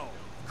 God, no.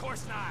 Of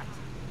course not.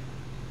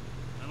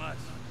 Unless...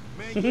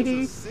 Man, you're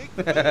just sick.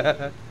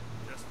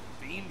 just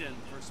fiending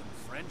for some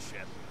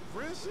friendship.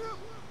 Friendship?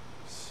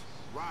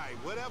 Right,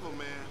 whatever,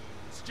 man.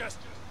 It's just...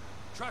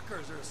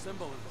 truckers are a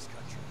symbol in this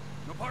country.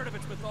 No part of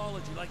it's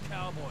mythology like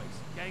cowboys,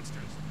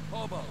 gangsters,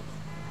 hobos,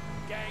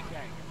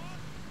 gangbangers.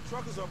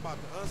 Truckers are about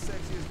the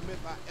unsexiest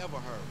myth I ever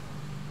heard.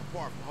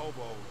 Apart from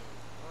hobos.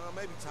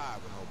 Maybe tied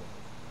with hobos.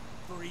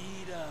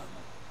 Freedom.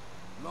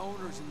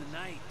 Loners in the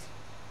night.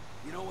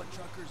 You know what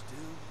truckers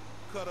do?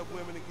 Cut up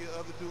women and get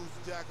other dudes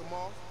to jack them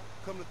off.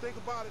 Come to think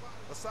about it,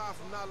 aside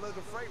from not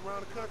lugging freight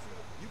around the country,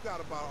 you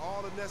got about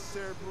all the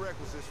necessary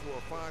prerequisites for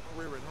a fine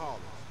career in haulage.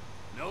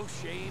 No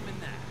shame in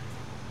that.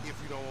 If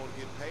you don't want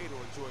to get paid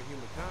or enjoy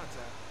human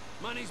contact.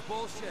 Money's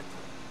bullshit.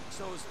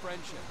 So is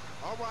friendship.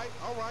 All right.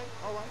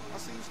 I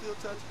see you still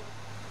touching.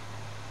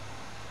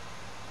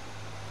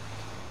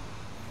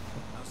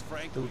 How's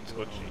Frank doing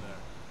over there?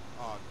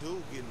 Dude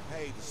getting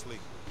paid to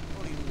sleep.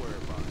 Don't even worry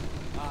about it.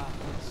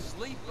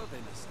 Sleep of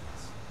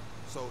innocence.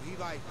 So he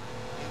like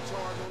in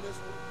charge on this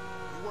one?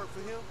 You work for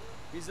him?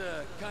 He's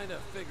a kind of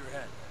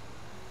figurehead.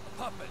 A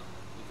puppet,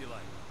 if you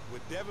like.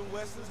 With Devin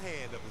Weston's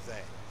hand up his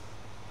ass.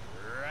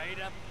 Right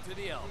up to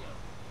the elbow.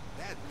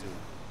 That dude,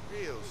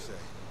 real safe.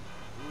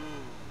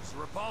 Ooh, it's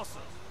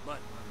repulsive. But,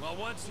 well,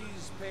 once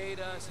he's paid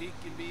us, he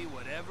can be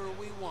whatever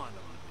we want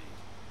him to be.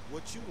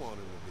 What you want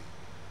him to be?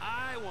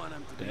 I want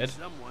him to be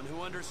someone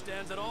who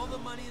understands that all the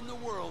money in the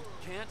world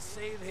can't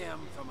save him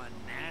from a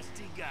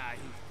nasty guy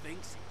who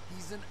thinks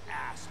he's an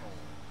asshole.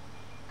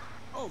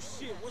 Oh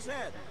shit, what's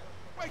happening?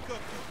 Wake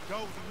up, you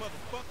dozy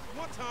motherfucker.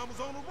 One time was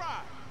on a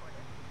ride.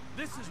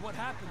 This is what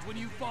happens when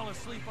you fall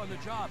asleep on the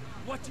job.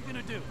 What you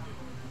gonna do?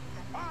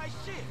 Alright,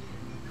 shit.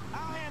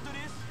 I'll handle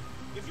this.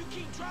 If you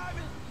keep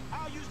driving,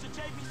 I'll use the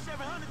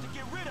JB700 to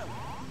get rid of it.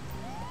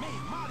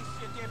 Man, Molly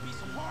said there'd be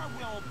some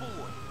hardware on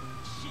board.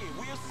 Shit,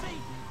 we'll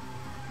see.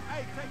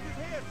 Hey, take his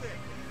headset.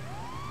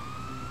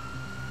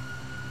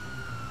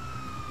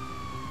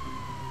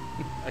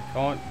 I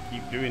can't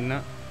keep doing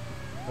that.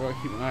 I gotta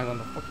keep my eyes on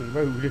the fucking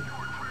road. They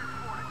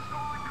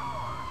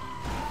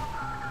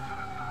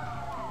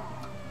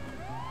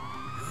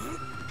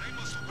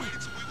must have waited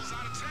till we was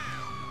out of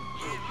town.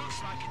 Yeah, it looks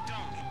like it,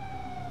 don't it?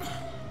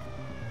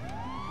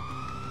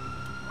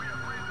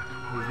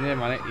 He's near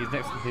my he's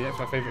next to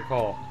my favourite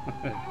car.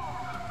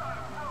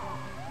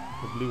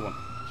 The blue one.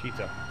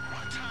 Cheetah.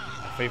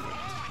 My favourite.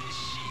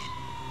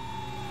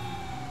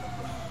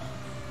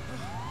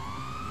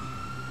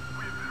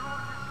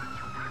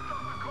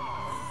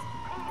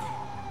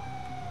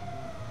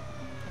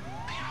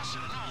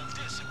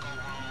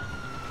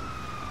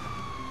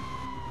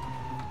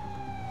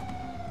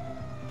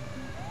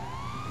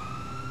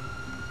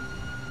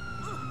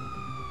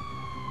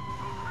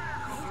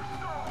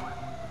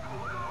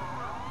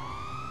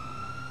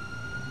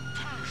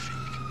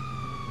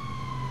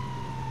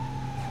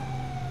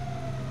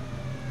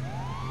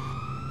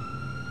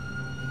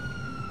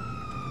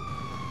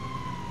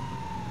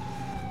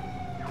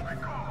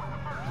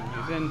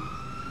 In.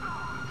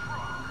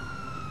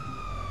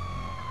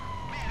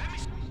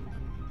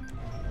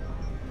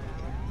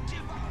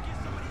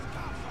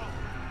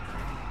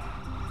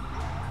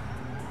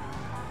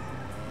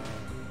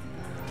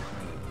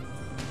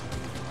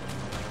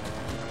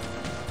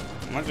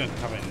 Imagine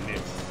having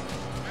this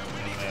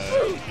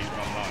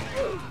online.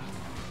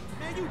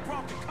 Man, you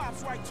brought the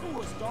cops right to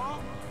us,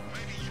 dog.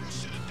 Maybe you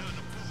should have done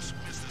the boost,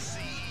 Mr.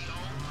 CEO.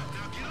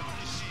 Now get on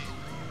this shit.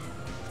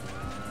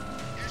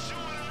 It's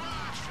showing the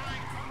ride,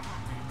 Frank.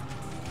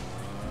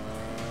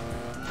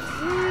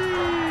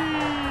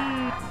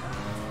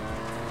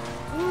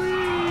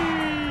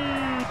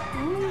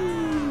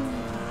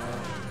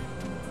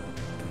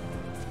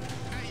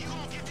 Hey, you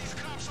gonna get these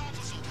cops off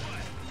us or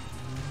what?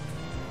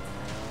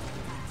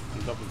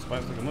 I'm dropping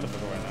spikes like a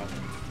motherfucker right now.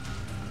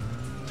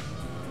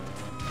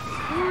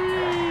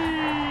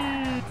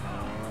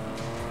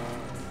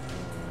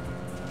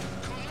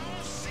 Come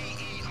on,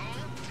 CEO.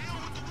 Deal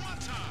with the one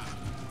time.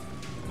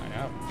 I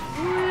have.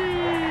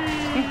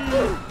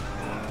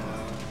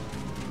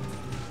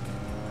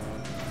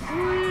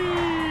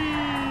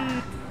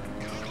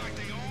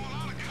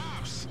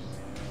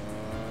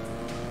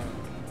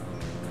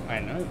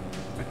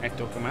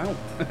 took him out.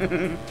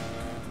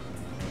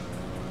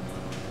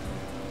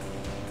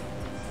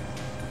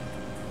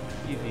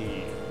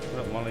 Easy.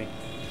 What up, Molly?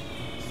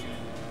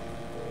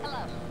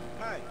 Hello.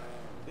 Hey,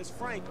 it's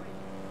Franklin.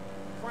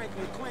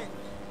 Franklin Clinton.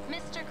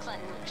 Mr.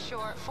 Clinton,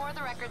 sure. For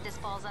the record, this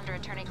falls under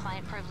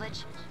attorney-client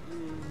privilege.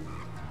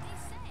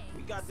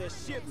 We got that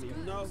shipment,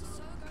 you know?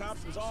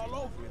 Cops was all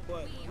over it,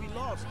 but we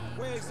lost it.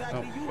 Where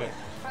exactly you at?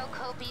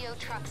 Procopio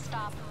truck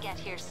stop. Get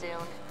here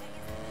soon.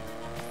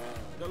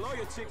 The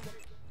lawyer chick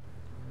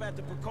at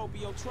the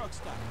Procopio truck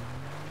stop.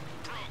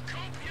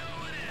 Procopio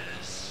it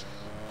is.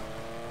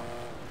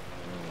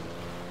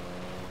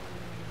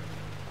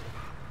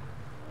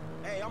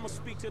 Hey, I'ma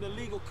speak to the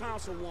legal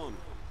councilwoman.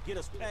 Get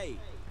us paid.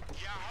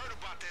 Yeah, I heard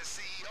about that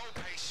CEO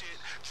pay shit.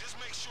 Just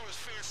make sure it's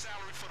fair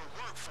salary for the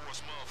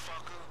workforce,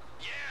 motherfucker.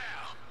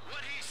 Yeah,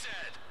 what he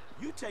said.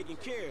 You taken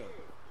care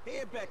of.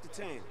 Head back to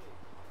town.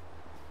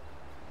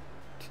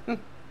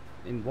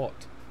 In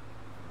what?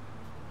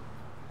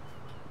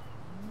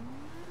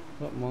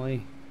 What,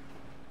 Molly?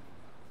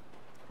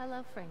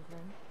 Hello,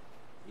 Franklin.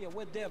 Yeah,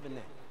 where Devin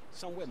at?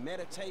 Somewhere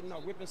meditating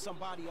or ripping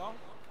somebody off?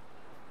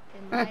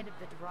 In light of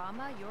the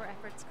drama your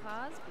efforts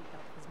caused, we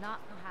felt it was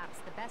not perhaps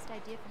the best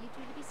idea for you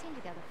two to be seen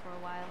together for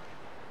a while.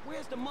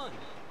 Where's the money?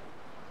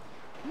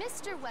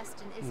 Mr.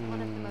 Weston is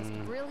one of the most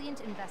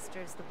brilliant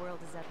investors the world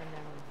has ever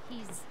known.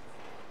 He's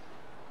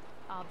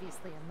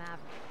obviously a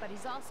maverick, but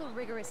he's also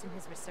rigorous in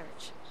his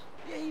research.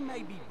 Yeah, he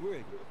may be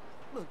brilliant.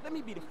 Look, let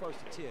me be the first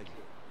to tell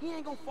you. He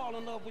ain't gonna fall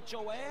in love with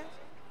your ass.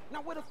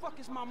 Now where the fuck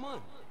is my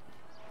money?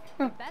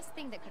 The best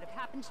thing that could have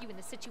happened to you in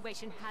this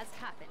situation has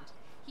happened.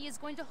 He is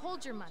going to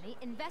hold your money,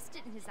 invest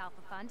it in his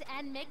Alpha Fund,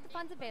 and make the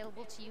funds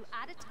available to you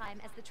at a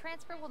time as the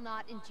transfer will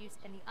not induce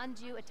any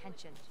undue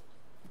attention.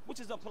 Which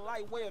is a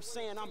polite way of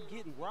saying I'm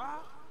getting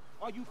robbed?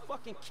 Are you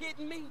fucking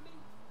kidding me?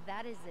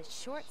 That is a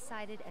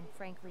short-sighted and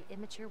frankly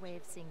immature way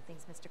of seeing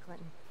things, Mr.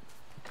 Clinton.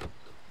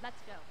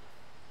 Let's go.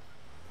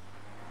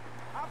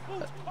 I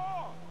boost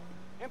cars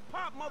and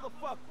pop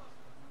motherfuckers.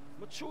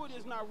 Maturity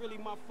is not really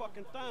my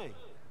fucking thing.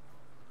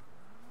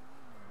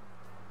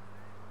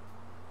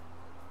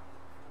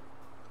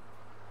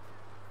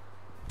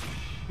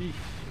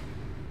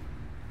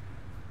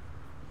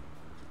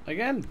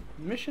 Again,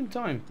 mission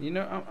time. You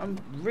know, I'm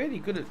really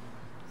good at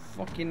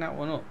fucking that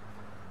one up.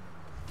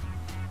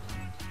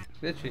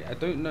 Literally, I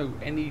don't know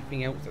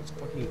anything else that's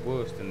fucking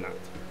worse than that.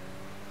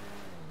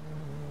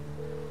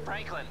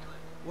 Franklin.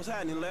 What's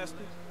happening,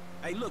 Lester?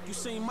 Hey, look, you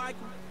seen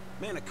Michael?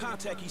 Man, the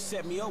contact he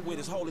set me up with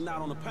is holding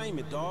out on the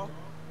payment, dawg.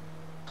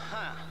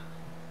 Huh.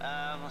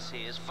 Let's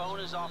see. His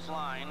phone is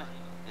offline.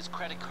 His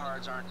credit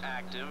cards aren't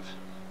active.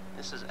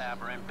 This is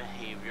aberrant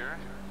behavior.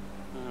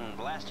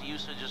 The last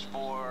usage is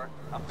for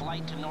a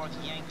flight to North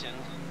Yankton.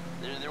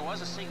 There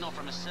was a signal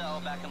from his cell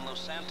back in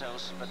Los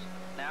Santos, but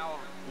now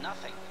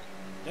nothing.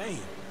 Damn.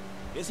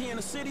 Is he in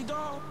the city,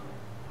 dawg?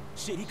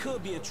 Shit, he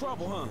could be in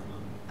trouble, huh?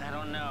 I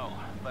don't know,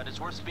 but it's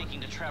worth speaking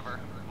to Trevor.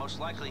 Most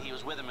likely he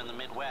was with him in the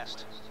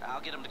Midwest.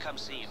 I'll get him to come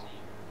see you.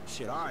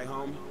 Shit, all right,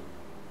 homie.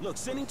 Look,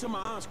 send him to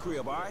my aunt's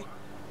crib, all right?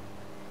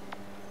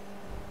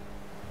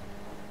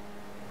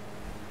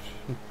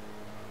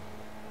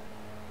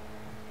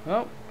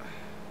 Well,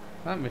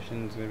 that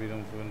mission's gonna be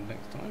done for the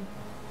next time.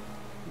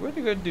 We're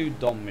gonna go do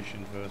Dom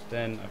mission first,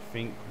 then I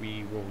think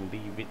we will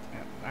leave it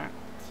at that.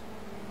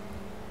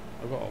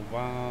 I've got a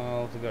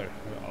while to go.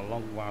 I've got a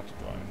long while to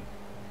drive.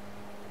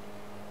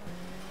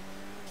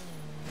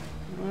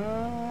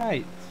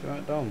 Alright,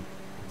 right, Dom.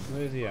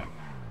 Where is he at?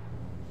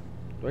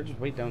 Do I just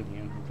wait down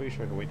here? I'm pretty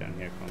sure I can wait down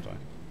here, can't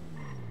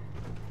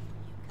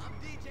I?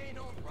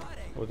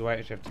 Or do I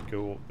actually have to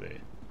go up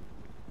there?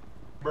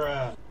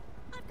 Bruh.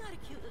 I've got a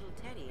cute little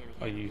teddy in here.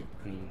 Are you?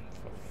 For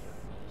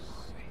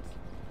fuck's sake.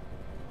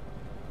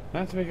 I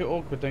have to make it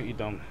awkward, don't you,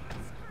 Dom?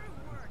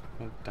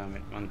 Oh, damn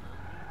it, man.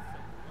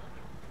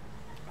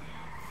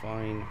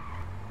 Fine.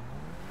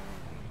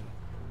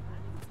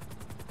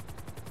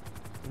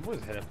 I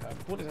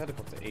bought this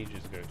helicopter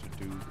ages ago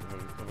to do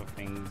other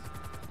things,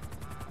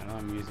 and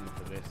I'm using it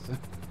for this.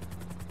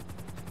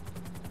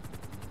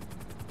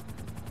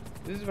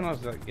 This is when I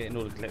was like getting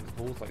all the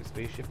collectibles, like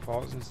spaceship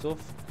parts and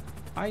stuff.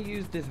 I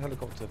used this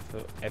helicopter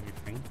for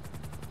everything,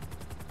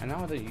 and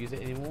now I don't use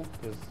it anymore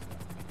because,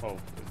 well,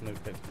 there's no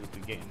collectibles to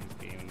get in this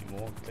game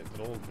anymore. I've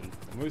collected all of them,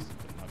 most of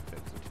them I've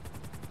collected.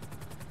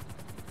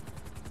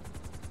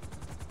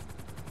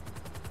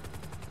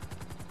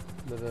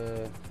 But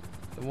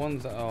the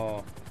ones that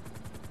are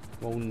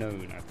well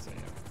known, I'd say,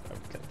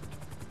 I've collected.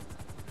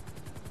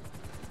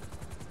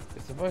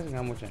 It's surprising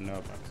how much I know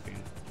about this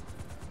game.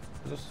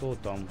 I just saw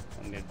Dom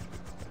on the edge of it.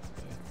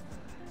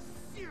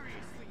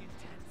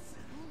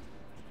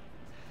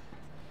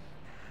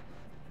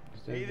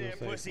 Hey there,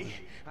 pussy.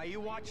 Are you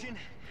watching?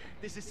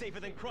 This is safer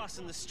than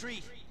crossing the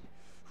street.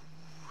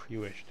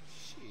 You wished.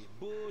 Shit,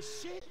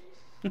 bullshit.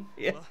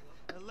 Yeah. Well,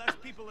 less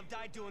people have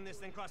died doing this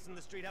than crossing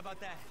the street. How about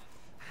that?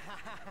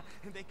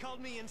 They called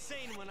me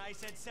insane when I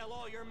said sell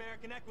all your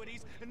American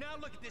equities, and now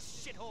look at this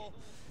shithole.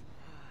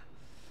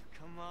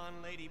 Come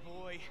on, lady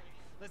boy.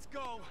 Let's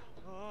go.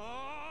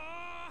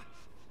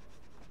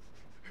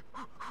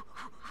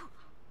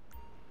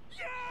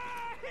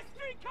 Yeah!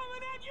 History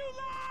coming at you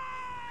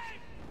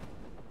live!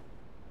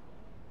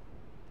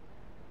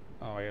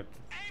 Oh, I have to...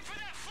 Aim for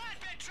that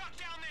flatbed truck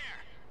down there!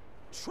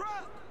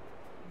 Truck?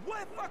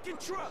 What fucking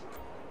truck?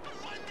 The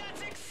one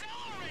that's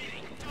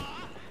accelerating,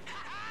 duh!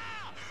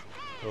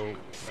 Oh,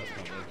 that's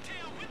not good.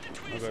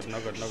 No good, no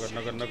good, no good,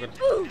 no good, no good.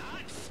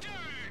 Not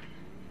stirred!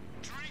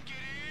 Drink it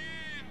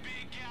in,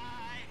 big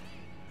guy!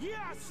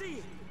 Yeah, I see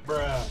it.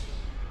 Bruh.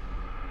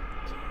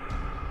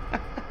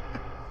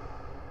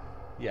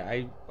 Yeah,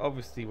 I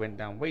obviously went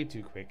down way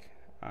too quick.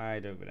 I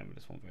don't remember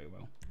this one very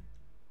well.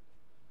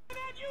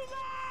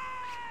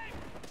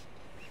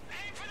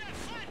 Aim for that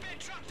flatbed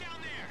truck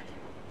down there!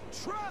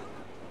 Truck?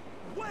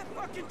 What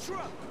fucking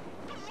truck?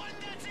 The one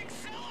that's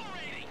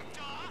accelerating,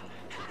 duh!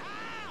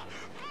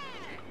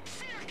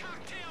 Beer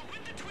cocktail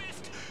with the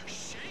twist!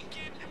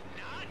 Shaken,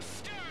 not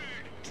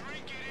stirred!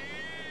 Drink it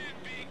in,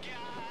 big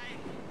guy!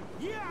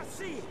 Yeah, I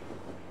see it.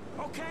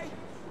 Okay,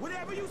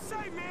 whatever you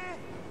say, man.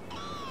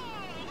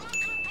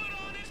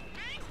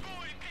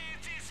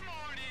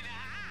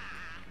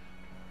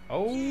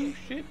 Oh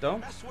shit,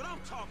 Dom. That's what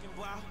I'm talking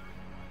about.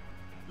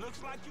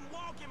 Looks like you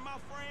walking, my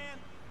friend.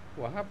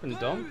 What happened,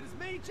 Dom? Dude, it's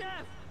me,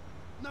 Jeff.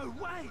 No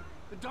way.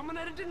 The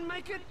Dominator didn't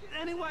make it.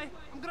 Anyway,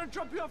 I'm gonna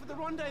drop you off at the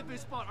rendezvous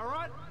spot,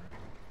 alright?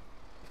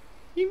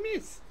 He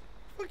missed.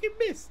 Fucking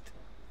missed.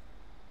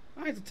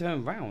 I had to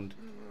turn round.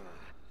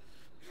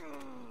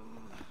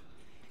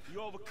 You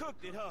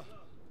overcooked it, huh?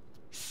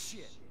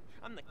 Shit.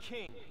 I'm the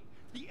king,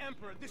 the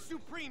emperor, the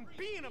supreme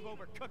being of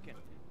overcooking.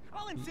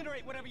 I'll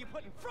incinerate whatever you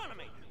put in front of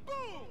me.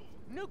 Boom!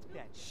 Nuke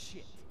that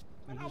shit.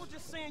 And I was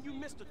just saying you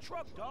missed a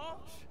truck, dawg.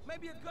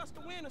 Maybe a gust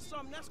of wind or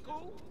something, that's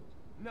cool.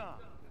 Nah,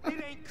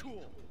 it ain't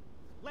cool.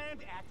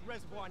 Land at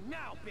reservoir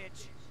now,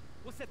 bitch.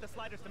 We'll set the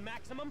sliders to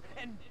maximum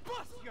and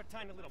bust your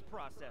tiny little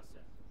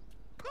processor.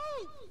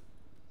 Boom!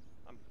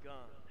 I'm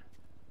gone.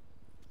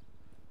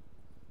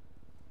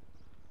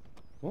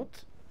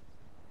 What?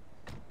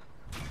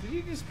 Did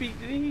he just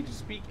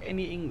speak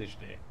any English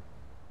there?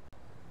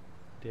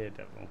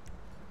 Daredevil.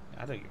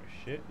 I don't give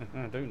a shit.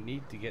 I don't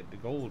need to get the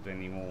gold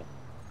anymore.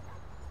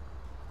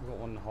 I've got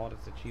one of the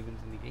hardest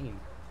achievements in the game.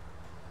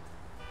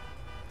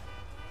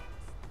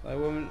 So,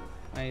 woman,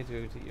 I need to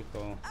go take your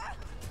call.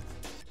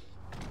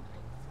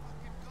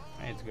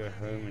 I need to go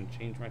home and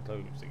change my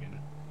clothes again.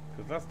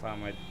 Because last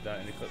time I did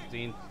that in the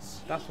cutscene,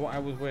 that's what I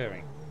was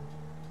wearing.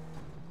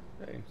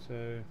 Okay,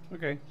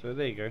 so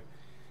there you go.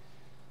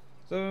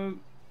 So,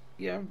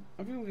 yeah,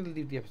 I think we're going to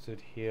leave the episode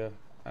here.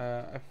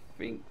 I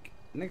think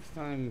next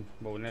time,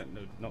 well, no,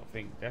 not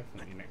think,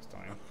 definitely next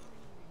time.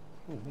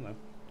 Oh, hello.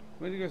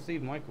 We're going to go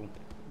save Michael.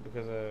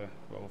 Because,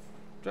 well,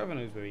 Trevor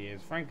knows where he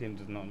is. Franklin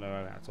does not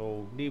know at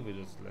all. Neither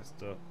does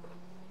Lester.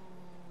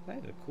 That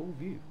is a cool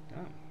view.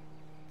 Damn.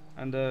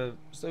 And,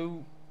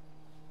 so,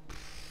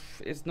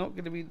 it's not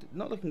going to be,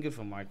 not looking good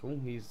for Michael.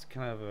 He's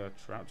kind of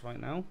trapped right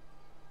now.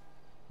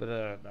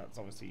 But, that's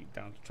obviously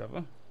down to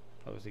Trevor.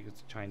 Obviously, because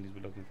the Chinese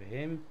were looking for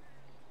him.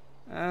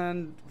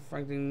 And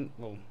Franklin,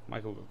 well,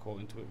 Michael got caught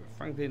into it, but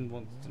Franklin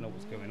wants to know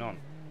what's going on.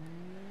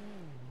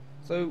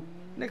 So,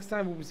 next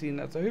time we'll be seeing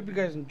that. So, I hope you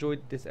guys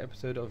enjoyed this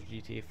episode of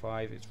GTA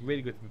 5. It's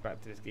really good to be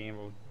back to this game.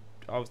 Well,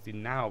 obviously,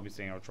 now I'll be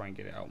saying I'll try and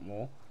get it out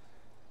more.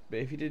 But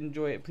if you did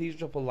enjoy it, please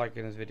drop a like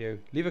on this video.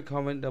 Leave a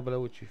comment down below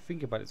what you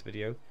think about this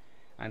video.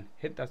 And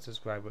hit that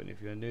subscribe button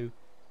if you're new.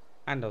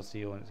 And I'll see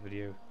you on this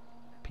video.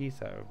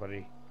 Peace out,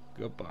 everybody.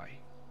 Goodbye.